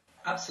correct?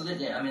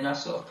 Absolutely. I mean, I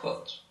sort of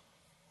put,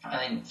 I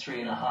think,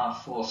 3.5,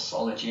 4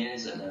 solid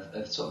years in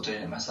of sort of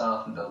doing it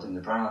myself and building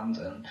the brand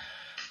and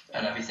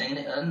everything.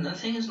 And the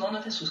thing is, none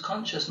of this was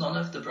conscious. None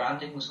of the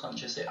branding was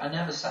conscious. I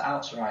never set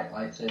out to write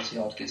like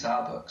 30-odd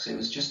guitar books. It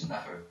was just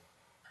never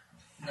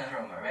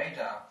on my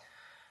radar.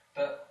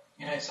 But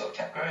it sort of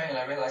kept growing, and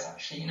I realised,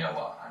 actually,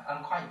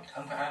 I'm quite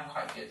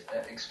good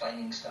at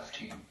explaining stuff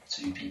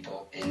to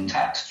people in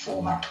text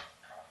format.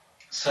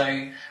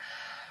 So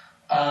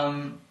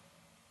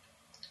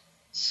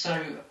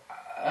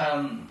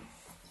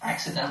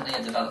accidentally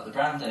I developed the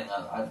branding.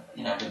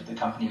 The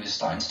company was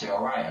starting to do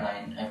all right, and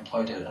I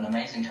employed an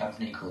amazing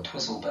company called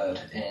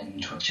Twizzlebird in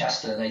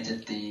Chester. They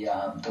did the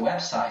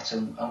website,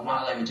 and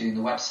while they were doing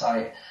the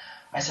website,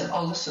 I said,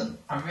 "Oh, listen,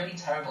 I'm really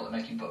terrible at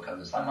making book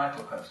covers. Like, my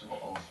book covers were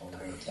awful.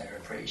 They were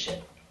pretty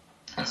shit.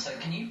 And so,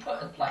 can you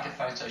put a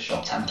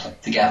Photoshop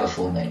template together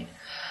for me?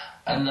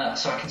 And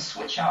so I can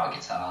switch out a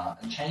guitar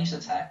and change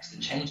the text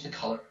and change the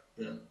colour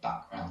of the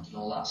background and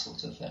all that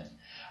sort of thing.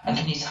 And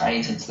can you tie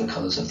it into the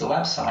colours of the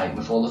website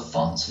with all the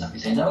fonts and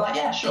everything?" They were like,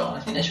 "Yeah, sure." And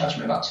I think they charged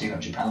me about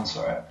 £200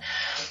 for it.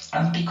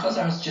 And because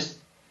I was just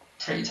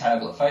pretty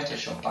terrible at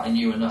Photoshop, but I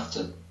knew enough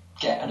to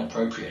get an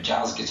appropriate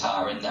jazz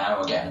guitar in there,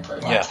 or get an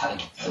appropriate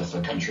Metallica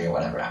for country or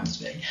whatever it happens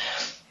to be,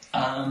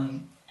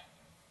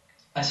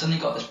 I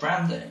suddenly got this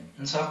branding,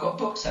 and so I've got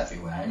books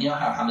everywhere. And you know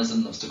how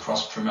Amazon loves to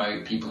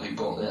cross-promote, people who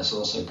bought this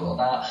also bought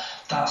that.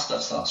 That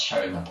stuff starts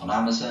showing up on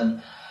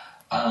Amazon,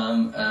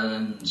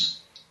 and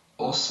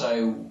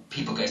also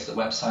people go to the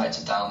website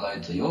to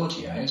download the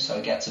audio, so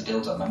I get to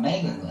build up my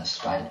mailing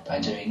list by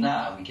doing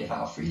that. We give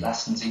out free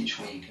lessons each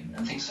week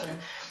and things. So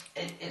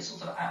it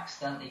sort of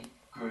accidentally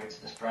grew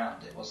into this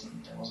brand. It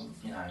wasn't.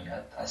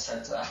 I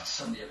said to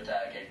somebody the other day,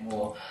 I gave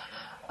more,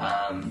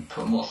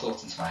 put more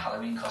thought into my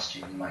Halloween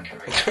costume in my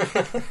career.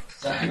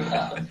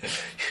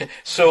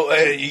 So,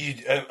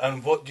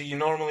 and what do you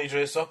normally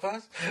dress up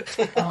as?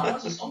 I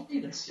was a zombie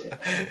this year.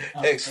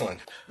 Excellent.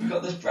 We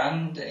got this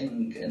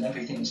branding and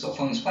everything sort of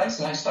falling into place,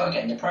 and I started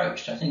getting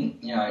approached. I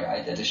think,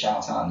 I did a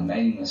shout out on the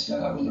mailing list, that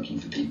we're looking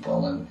for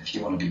people, and if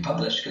you want to be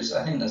published, because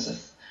I think there's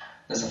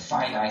there's a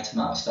finite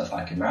amount of stuff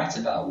I can write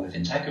about with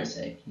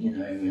integrity,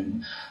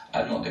 and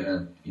I'm not going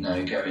to,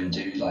 go and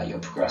do like your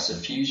progressive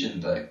fusion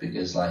book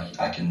because like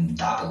I can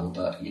dabble,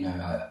 but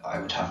I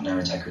would have no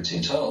integrity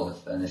at all.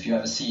 And if you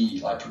ever see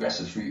like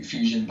progressive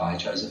fusion by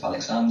Joseph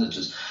Alexander,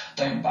 just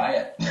don't buy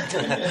it.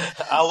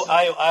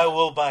 I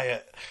will buy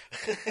it.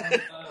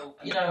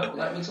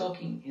 Like we're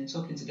talking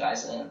to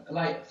guys, and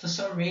like for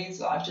some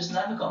reason I've just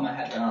never got my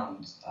head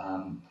around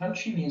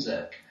country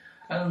music.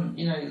 Well,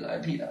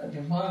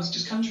 it's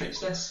just country, it's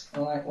this.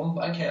 I'm like, well,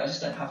 okay, I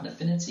just don't have an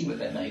affinity with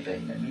it, maybe,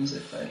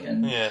 musically.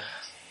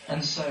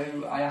 And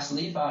so I asked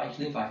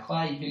Levi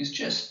Clay, who's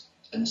just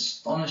an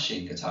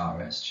astonishing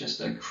guitarist,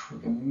 just an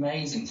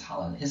amazing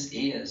talent. His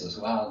ears as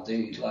well,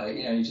 dude. Like,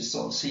 you just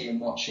sort of see him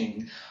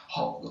watching,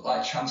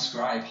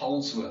 transcribe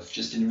Holdsworth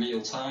just in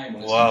real time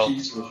on his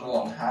computer with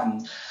one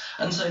hand.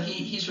 And so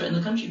he's written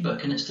the country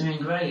book, and it's doing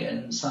great.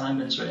 And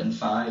Simon's written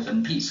 5,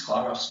 and Pete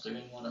Sklarow's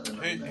doing one at the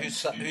moment.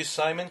 Who's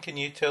Simon? Can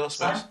you tell us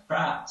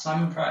about?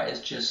 Simon Pratt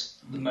is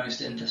just the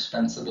most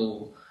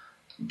indispensable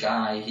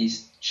guy.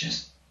 He's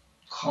just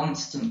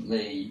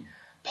constantly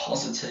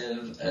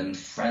positive and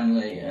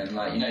friendly, and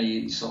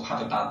you sort of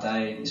have a bad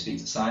day and you speak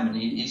to Simon,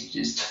 he's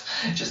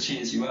just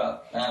cheers you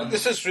up.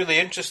 This is really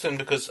interesting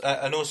because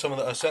I know some of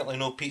that. I certainly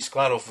know Pete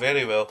Sklaroff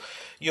very well.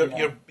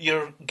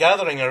 You're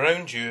gathering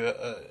around you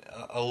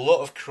a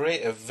lot of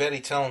creative, very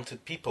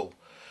talented people,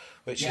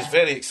 which is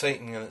very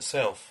exciting in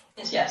itself.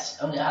 Yes,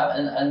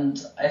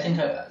 and I think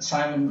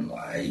Simon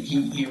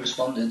he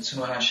responded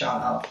to when I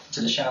shout out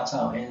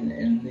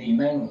in the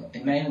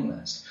mailing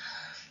list.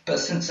 But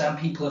since then,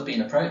 people have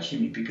been approaching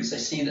me because they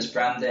see this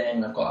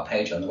branding. I've got a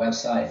page on the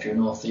website if you're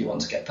an author, you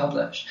want to get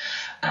published.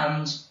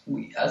 And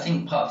I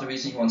think part of the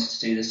reason you wanted to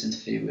do this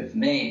interview with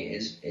me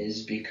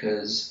is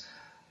because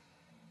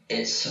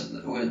we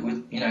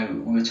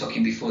were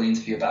talking before the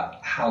interview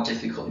about how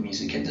difficult the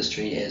music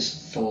industry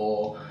is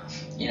for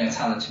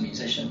talented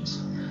musicians,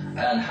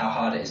 and how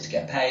hard it is to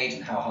get paid,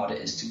 and how hard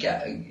it is to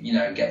get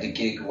the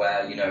gig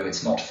where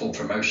it's not full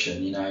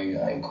promotion.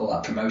 I call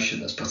that promotion,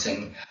 that's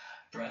putting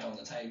bread on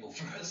the table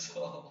for us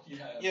all.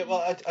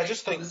 I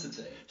just think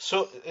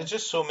so. It's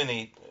just so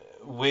many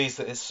ways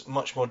that it's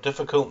much more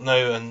difficult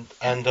now,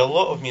 and a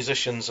lot of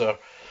musicians are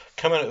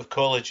coming out of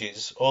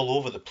colleges all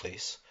over the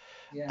place,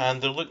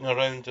 and they're looking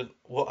around at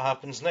what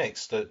happens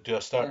next. Do I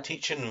start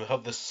teaching? We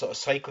have this sort of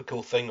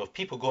cyclical thing of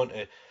people going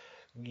to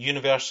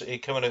university,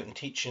 coming out and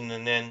teaching,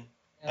 and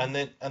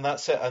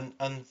that's it.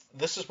 And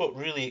this is what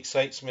really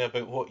excites me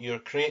about what you're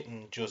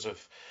creating,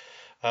 Joseph.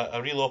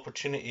 A real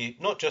opportunity,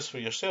 not just for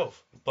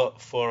yourself,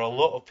 but for a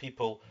lot of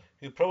people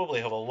who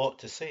probably have a lot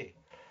to say.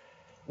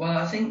 Well,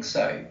 I think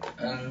so,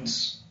 and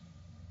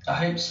I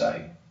hope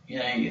so.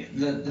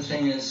 The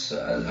thing is,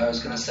 I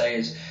was going to say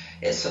is,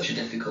 it's such a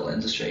difficult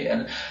industry,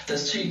 and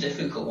there's 2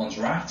 difficult ones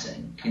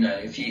writing.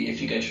 If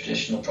you go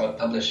traditional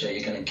publisher,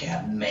 you're going to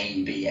get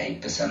maybe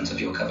 8% of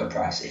your cover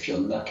price if you're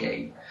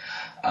lucky.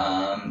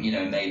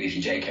 Maybe if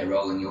you're J.K.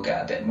 Rowling, you'll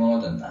get a bit more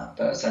than that.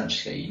 But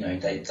essentially,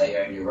 they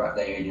own your rights,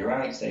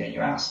 they own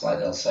your ass. Like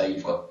they'll say,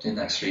 you've got the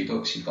next 3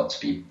 books, you've got to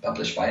be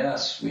published by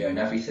us. We own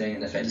everything,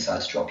 and if they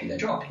decide to drop you, they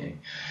drop you.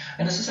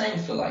 And it's the same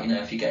for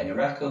if you're getting a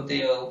record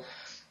deal.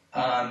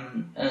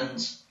 And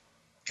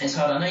it's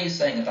hard. I know you're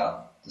saying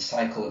about the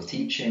cycle of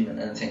teaching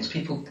and things.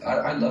 People,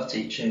 I love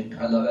teaching.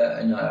 I love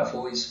it. I've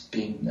always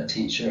been a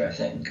teacher, I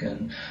think,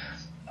 and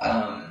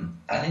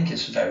I think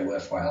it's a very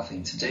worthwhile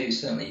thing to do,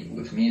 certainly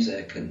with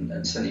music,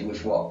 and certainly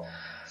with what,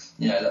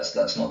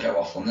 let's not go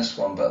off on this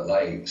one, but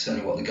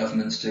certainly what the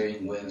government's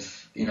doing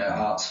with,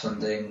 arts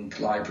funding,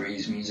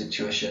 libraries, music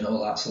tuition,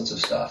 all that sort of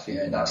stuff,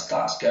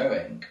 that's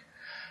going.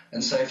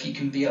 And so if you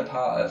can be a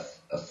part of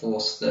a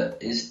force that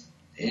is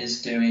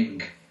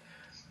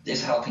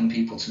helping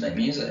people to make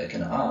music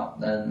and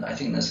art, then I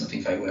think there's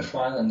something very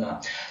worthwhile in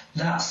that.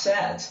 That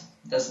said,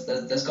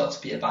 there's got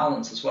to be a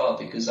balance as well,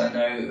 because I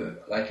know,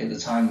 at the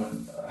time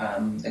when,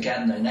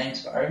 again, no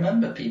names, but I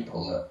remember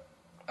people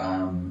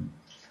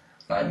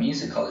at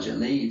music college at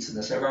Leeds, and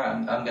they say, right,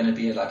 I'm going to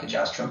be a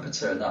jazz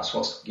trumpeter, and that's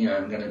what's,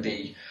 I'm going to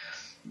be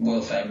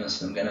world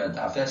famous, and I'm going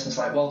to have this. And it's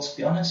like, well, to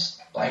be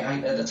honest,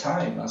 at the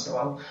time, I said,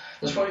 well,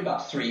 there's probably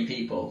about 3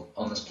 people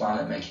on this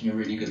planet making a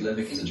really good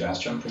living as a jazz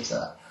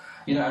trumpeter.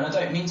 And I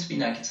don't mean to be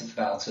negative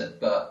about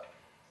it, but,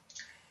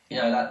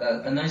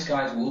 and those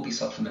guys will be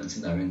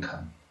supplementing their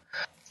income.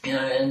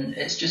 And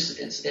it's just,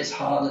 it's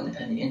hard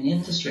in the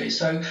industry.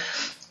 So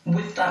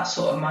with that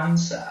sort of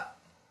mindset,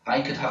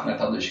 I could have my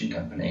publishing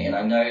company, and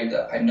I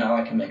know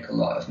I can make a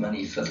lot of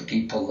money for the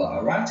people that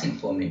are writing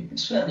for me,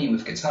 certainly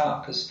with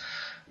guitar, because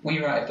we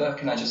write a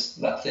book and I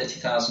just let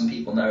 30,000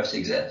 people know it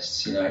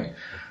exists, and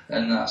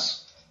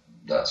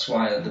that's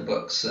why the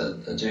books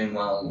are doing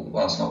well.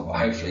 Well, it's not,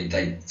 hopefully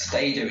they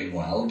stay doing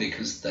well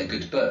because they're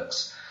good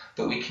books,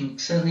 but we can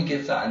certainly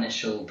give that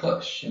initial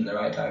push in the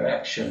right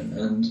direction,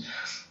 and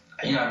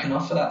I can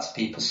offer that to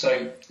people.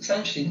 So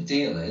essentially the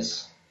deal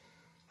is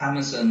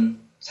Amazon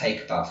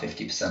take about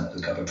 50% of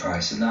the cover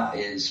price, and that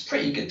is a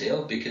pretty good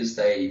deal because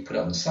they put it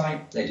on the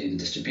site, they do the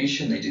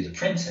distribution, they do the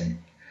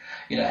printing.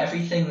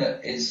 Everything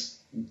that is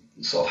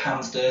sort of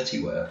hands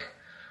dirty work.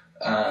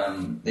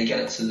 They get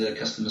it to the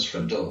customer's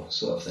front door,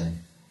 sort of thing.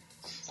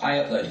 I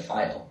upload a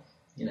file,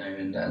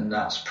 and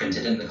that's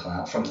printed in the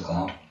cloud, from the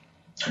cloud,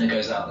 and it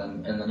goes out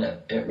and then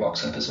it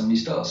rocks up at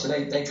somebody's door. So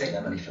they take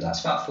their money for that.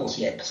 It's about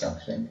 48%,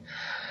 I think.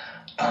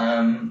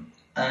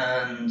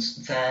 And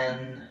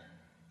then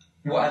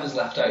whatever's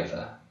left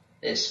over,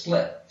 it's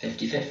split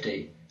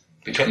 50-50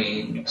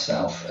 between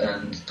myself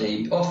and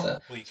the author.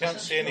 Well, you can't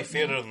say any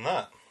fairer than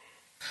that.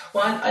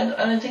 Well,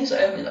 I don't think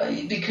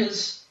so,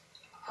 because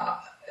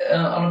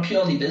on a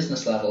purely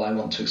business level, I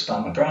want to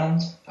expand my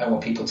brand. I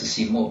want people to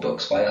see more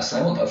books by us.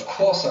 And of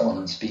course, I want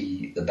them to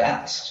be the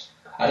best.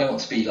 I don't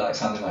want to be like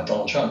something like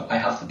Donald Trump. I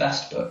have the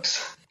best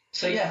books.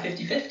 So yeah,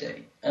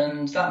 50-50.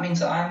 And that means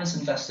that I'm as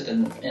invested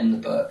in the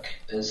book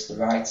as the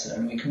writer,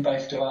 and we can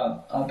both do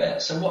our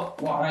bit. So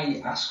what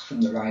I ask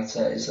from the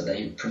writer is that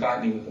they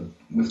provide me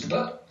with the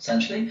book,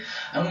 essentially,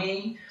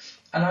 and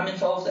I'm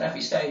involved at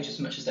every stage as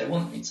much as they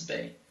want me to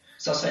be.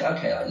 So I'll say,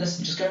 okay,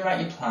 listen, just go and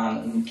write your plan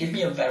and give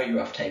me a very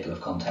rough table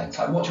of contents.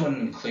 Like, what do you want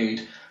to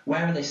include?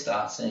 Where are they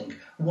starting?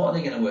 What are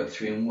they going to work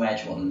through? And where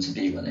do you want them to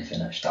be when they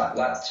finish?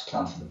 That's the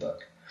plan for the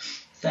book.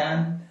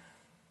 Then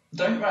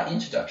don't write the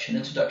introduction.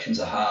 Introductions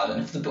are hard,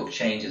 and if the book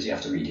changes, you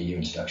have to read your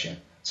introduction.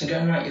 So go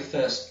and write your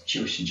first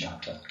tuition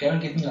chapter. Go and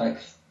give me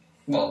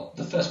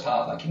the first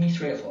part, give me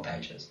 3 or 4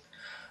 pages.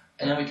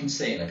 And then we can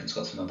see, and I can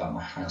talk to them about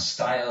my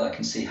style. I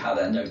can see how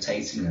they're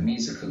notating the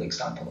musical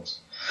examples.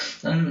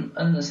 And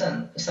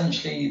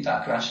essentially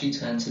that gradually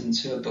turns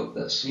into a book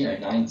that's,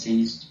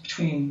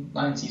 between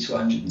 90 to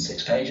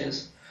 106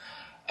 pages.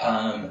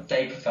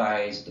 They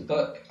provide the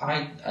book,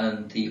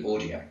 and the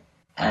audio.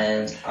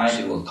 And I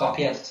do all the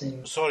copy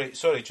editing. Sorry,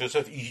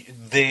 Joseph.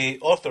 The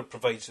author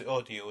provides the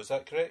audio, is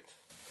that correct?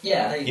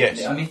 Yeah,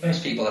 yes. I mean,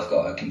 most people have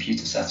got a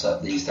computer set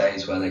up these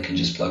days where they can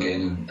just plug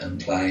in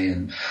and play.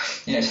 And,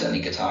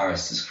 certainly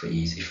guitarists, it's pretty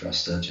easy for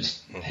us to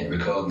just hit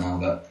record now.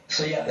 But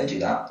so, yeah, they do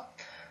that.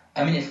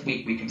 I mean, if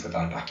we can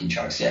provide backing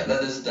tracks, yeah,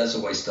 there's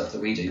always stuff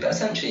that we do. But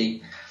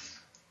essentially,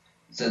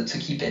 to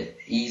keep it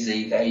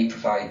easy, they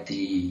provide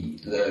the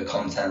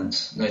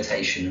content,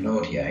 notation and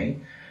audio.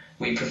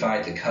 We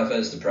provide the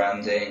covers, the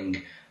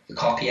branding, the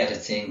copy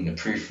editing, the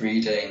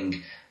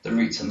proofreading, the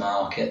route to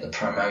market, the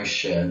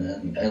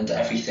promotion, and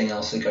everything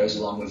else that goes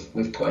along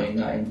with putting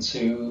that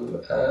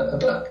into a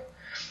book.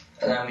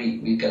 And then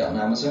we get it on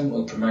Amazon,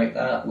 we'll promote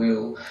that,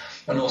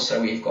 and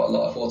also we've got a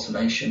lot of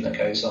automation that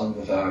goes on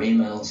with our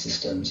email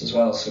systems as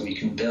well, so we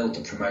can build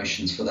the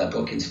promotions for their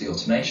book into the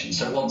automation.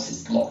 So once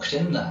it's locked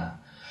in there,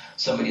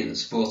 somebody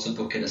that's bought a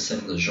book in a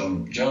similar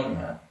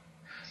genre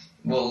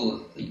will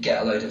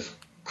get a load of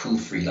cool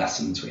free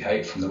lessons, we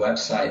hope, from the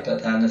website,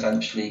 but then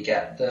eventually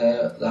get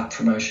that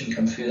promotion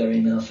come through their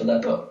email for their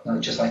book,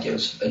 just like it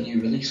was a new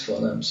release for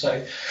them.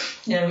 So,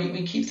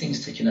 we keep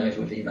things ticking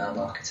over with email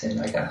marketing,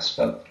 I guess.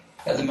 But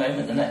at the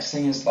moment, the next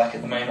thing is, at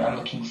the moment, I'm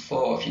looking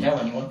for, if you know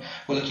anyone,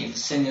 we're looking for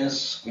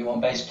singers, we want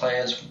bass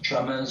players,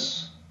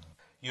 drummers.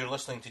 You're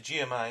listening to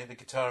GMI, the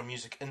Guitar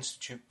Music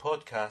Institute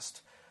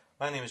podcast.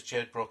 My name is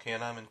Jed Brockie,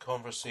 and I'm in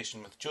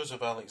conversation with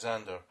Joseph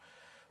Alexander,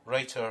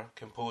 writer,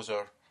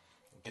 composer,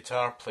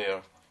 guitar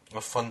player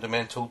of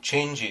Fundamental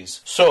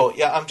Changes. So,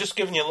 yeah, I'm just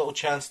giving you a little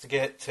chance to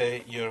get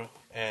your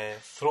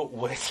throat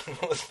wet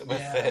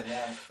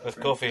with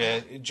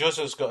coffee.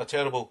 Joseph's got a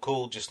terrible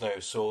cold just now,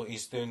 so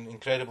he's doing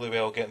incredibly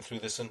well getting through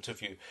this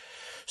interview.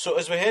 So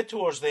as we head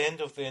towards the end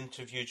of the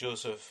interview,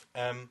 Joseph,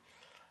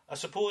 I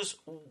suppose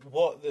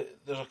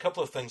there's a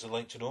couple of things I'd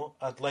like to know.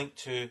 I'd like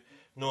to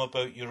know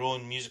about your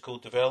own musical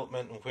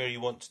development and where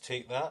you want to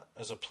take that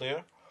as a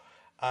player,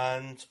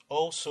 and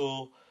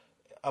also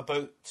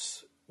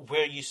about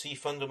where you see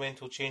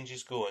Fundamental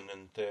Changes going,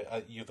 and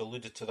you've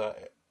alluded to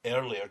that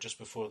earlier, just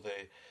before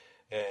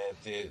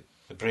the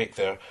break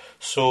there.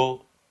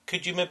 So,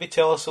 could you maybe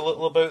tell us a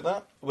little about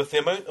that? With the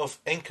amount of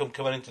income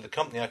coming into the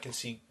company, I can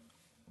see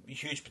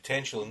huge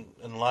potential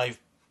in live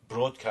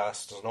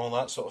broadcasts and all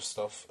that sort of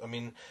stuff. I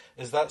mean,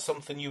 is that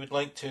something you would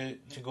like to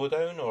go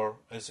down, or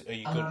are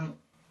you good?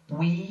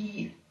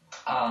 We're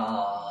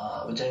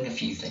doing a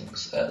few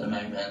things at the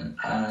moment,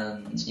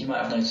 and you might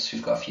have noticed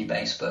we've got a few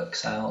bass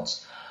books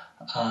out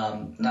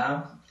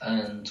now,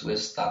 and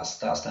that's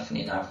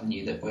definitely an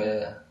avenue that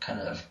we're kind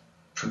of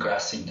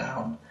progressing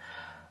down.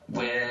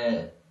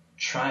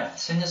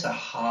 Singers are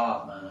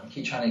hard, man. I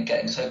keep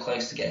getting so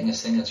close to getting a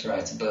singer to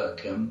write a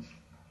book.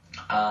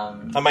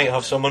 I might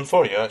have someone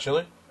for you,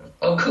 actually.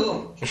 Oh,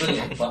 cool.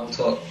 Brilliant. Well, we'll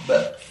talk.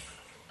 But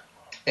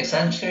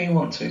essentially we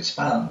want to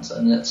expand,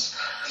 and it's,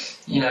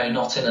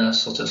 not in a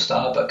sort of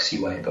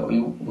Starbucksy way, but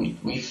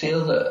we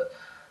feel that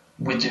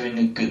we're doing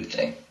a good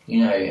thing,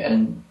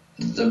 and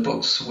the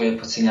books we're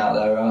putting out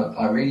there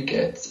are really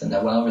good, and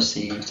they're well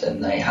received,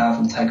 and they have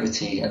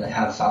integrity, and they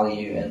have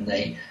value, and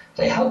they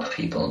help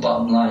people.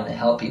 Bottom line, they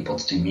help people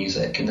to do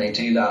music, and they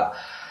do that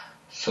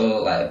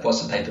for,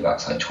 what's the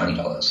paperback's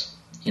 $20,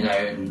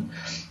 and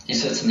you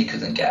certainly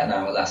couldn't get an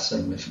hour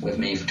lesson with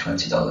me for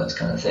 $20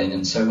 kind of thing.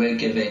 And so we're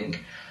giving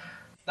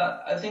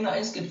I think that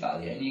is good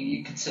value, and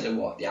you consider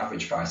what the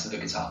average price of a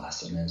guitar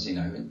lesson is. You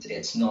know,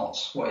 it's not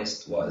what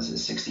is it,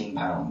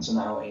 £16 an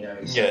hour. You know,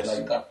 so yes.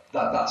 like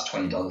that's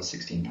 $20,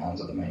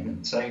 £16 at the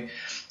moment. So,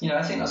 you know,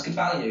 I think that's good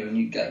value, and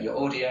you get your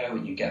audio,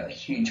 and you get a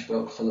huge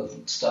book full of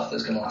stuff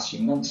that's going to last you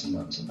months and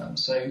months and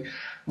months. So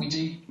we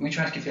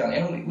try to give value,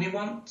 and we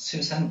want to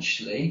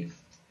essentially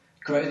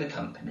grow the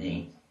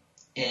company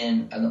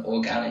in an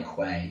organic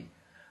way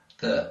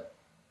that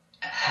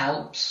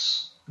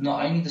helps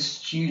not only the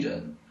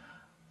student,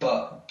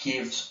 but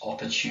gives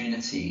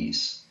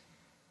opportunities,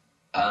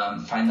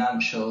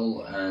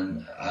 financial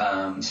and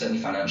certainly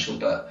financial,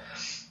 but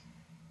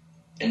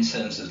in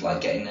terms of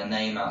like getting their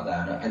name out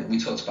there. And we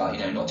talked about, you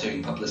know, not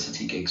doing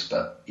publicity gigs,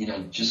 but, you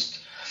know, just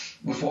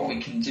with what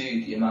we can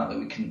do, the amount that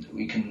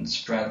we can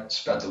spread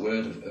the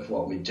word of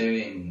what we're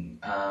doing.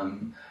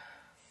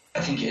 I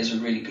think it is a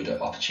really good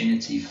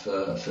opportunity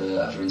for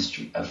other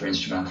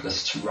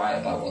instrumentalists to write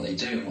about what they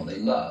do and what they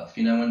love.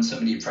 You know, when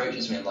somebody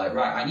approaches me and like,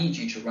 right, I need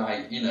you to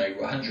write, you know,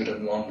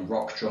 101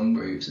 rock drum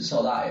grooves. It's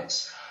not that.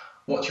 It's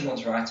what do you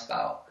want to write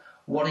about?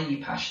 What are you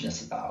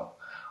passionate about?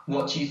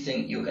 What do you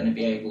think you're going to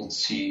be able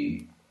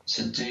to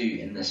do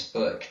in this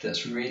book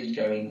that's really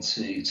going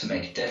to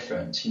make a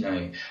difference, you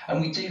know?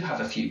 And we do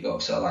have a few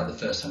books that are like the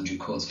first 100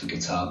 chords for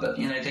guitar, but,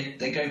 you know,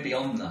 they go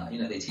beyond that.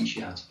 You know, they teach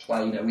you how to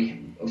play. You know,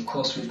 we've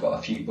got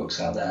a few books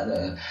out there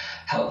that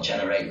help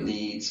generate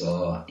leads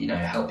or, you know,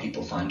 help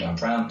people find our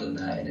brand, and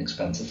they're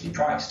inexpensively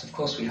priced. Of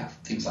course we have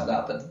things like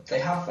that, but they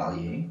have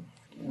value.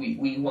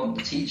 We want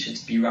the teacher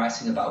to be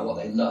writing about what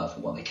they love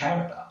and what they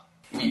care about.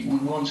 We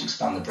want to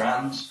expand the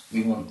brand.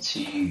 We want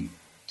to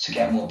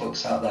get more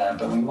books out there,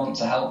 but we want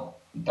to help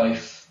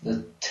both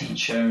the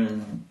teacher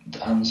and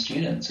the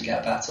student to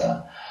get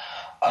better.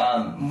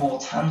 More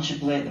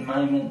tangibly at the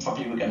moment,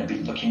 probably we're going to be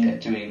looking at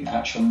doing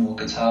actual more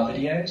guitar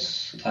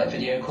videos, like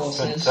video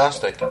courses.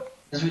 Fantastic.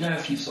 As we know,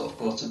 if you've sort of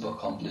bought a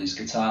book on blues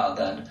guitar,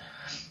 then,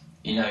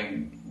 you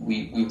know,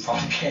 we'll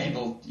probably be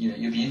able, you know,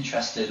 you'll be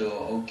interested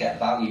or get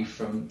value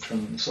from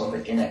sort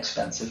of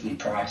inexpensively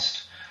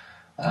priced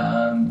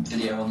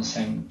video on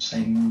the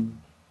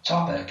same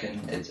topic,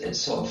 and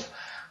it's sort of,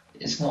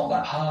 it's not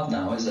that hard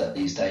now, is it,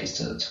 these days,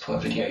 to put a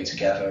video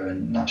together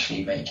and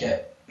actually make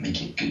it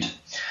good.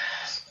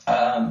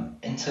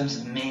 In terms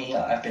of me,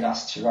 I've been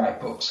asked to write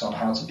books on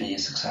how to be a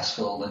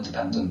successful,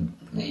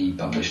 independently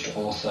published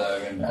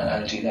author, and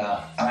I do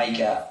that. I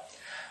get,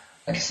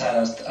 like I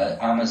said,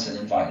 Amazon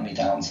invited me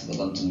down to the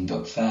London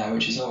Book Fair,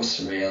 which is always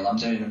surreal. I'm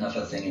doing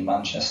another thing in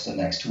Manchester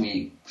next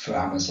week for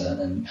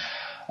Amazon,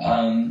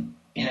 and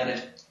you know,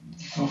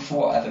 for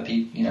whatever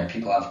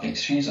people have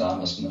mixed views on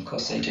Amazon, of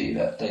course they do,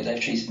 but they've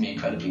treated me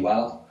incredibly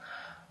well.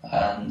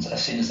 And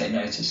as soon as they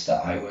noticed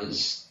that I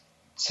was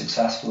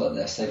successful at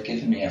this, they've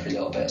given me every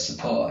little bit of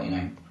support. You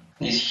know,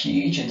 these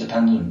huge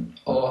independent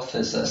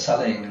authors that are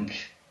selling,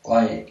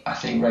 like, I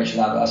think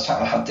Rachel Abbott,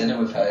 I had dinner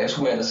with her. It was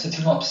weird. I was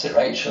sitting opposite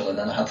Rachel, and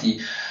then I had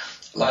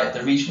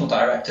the regional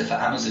director for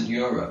Amazon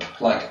Europe,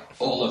 like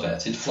all of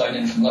it. He'd flown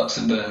in from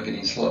Luxembourg,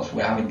 and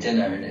we're having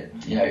dinner, and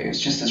it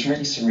was just this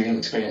really surreal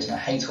experience, and I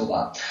hate all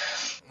that.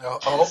 I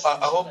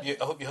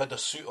hope you had a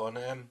suit on.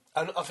 And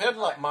I've heard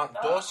like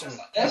Mark Dawson.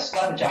 Yes,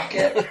 like a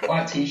jacket,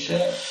 white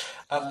t-shirt.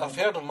 I've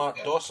heard of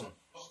Mark Dawson.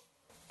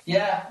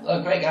 Yeah,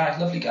 a great guy,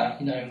 lovely guy.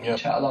 You know, we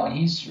chat a lot, and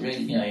he's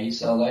really, you know,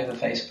 he's all over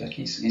Facebook.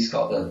 He's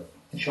got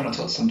if you want to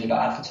talk to somebody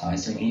about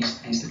advertising,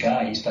 he's the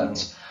guy. He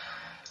spends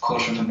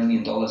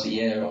 $250,000 a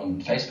year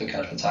on Facebook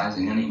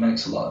advertising, and he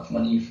makes a lot of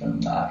money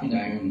from that. You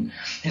know, and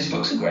his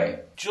books are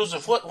great.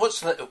 Joseph,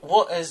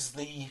 what is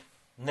the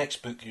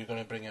next book you're going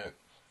to bring out?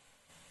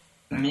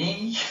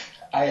 Me,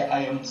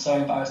 I am so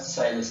embarrassed to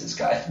say this.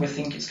 We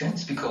think it's going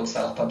to be called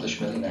Self-Published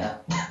Millionaire.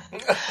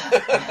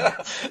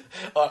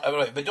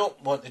 Right, we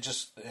don't want to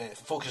just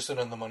focus in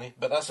on the money,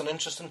 but that's an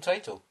interesting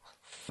title.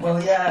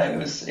 Well, yeah, it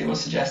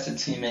was suggested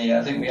to me.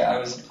 I think I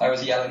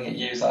was yelling at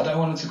you, so I don't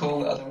want to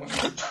call it. I don't want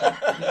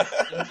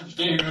to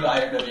do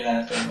like a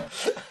millionaire thing,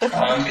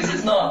 because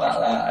it's not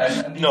about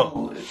that.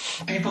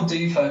 And people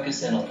do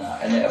focus in on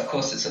that, and of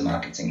course it's a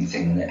marketing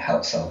thing, and it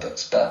helps sell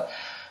books, but.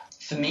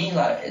 For me,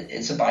 like,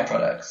 it's a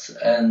byproduct,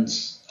 and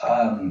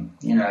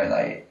you know,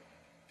 like,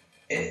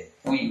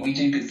 we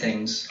do good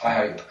things, I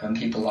hope, and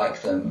people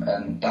like them,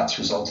 and that's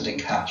resulted in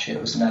cash.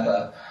 It was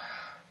never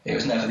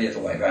the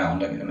other way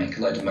around. I'm going to make a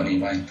load of money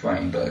by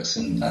writing books,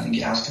 and I think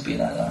it has to be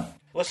like that.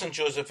 Listen,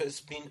 Joseph, it's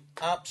been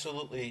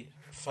absolutely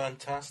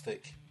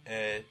fantastic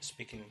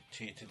speaking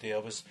to you today. I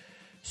was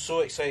so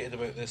excited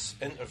about this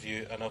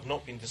interview, and I've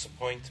not been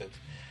disappointed.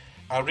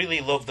 I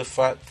really love the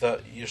fact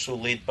that you're so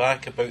laid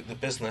back about the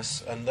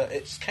business, and that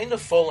it's kind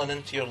of fallen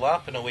into your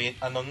lap in a way.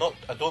 And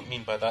I don't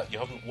mean by that you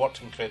haven't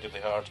worked incredibly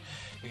hard,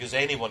 because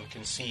anyone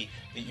can see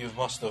that you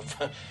must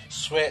have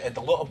sweated.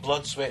 A lot of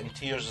blood, sweat and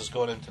tears has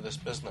gone into this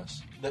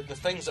business. The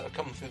things that are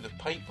coming through the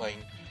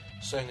pipeline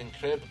sound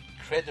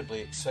incredibly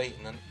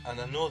exciting,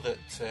 and I know that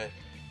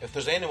if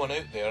there's anyone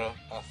out there,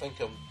 I think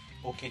I'm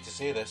okay to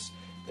say this,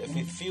 that if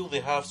they feel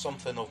they have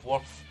something of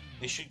worth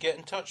they should get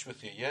in touch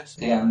with you, yes?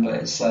 Yeah, but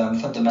it's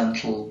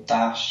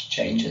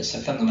fundamental-changes, so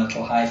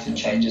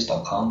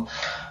fundamental-changes.com.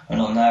 And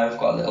on there, we've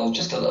got a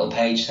little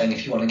page saying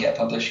if you want to get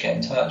published, get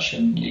in touch,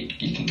 and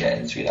you can get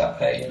in through that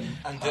page.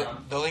 And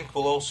the link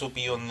will also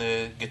be on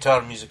the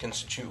Guitar Music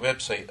Institute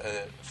website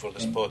for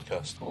this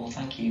podcast. Cool,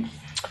 thank you.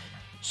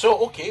 So,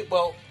 okay,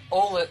 well,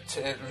 all that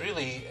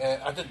really,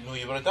 I didn't know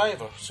you were a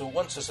diver, so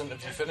once this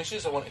interview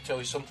finishes, I want to tell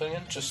you something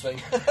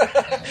interesting.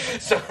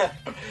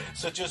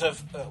 So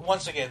Joseph,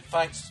 once again,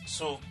 thanks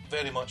so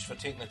very much for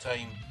taking the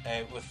time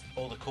with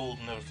all the cold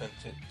and everything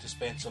to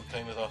spend some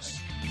time with us.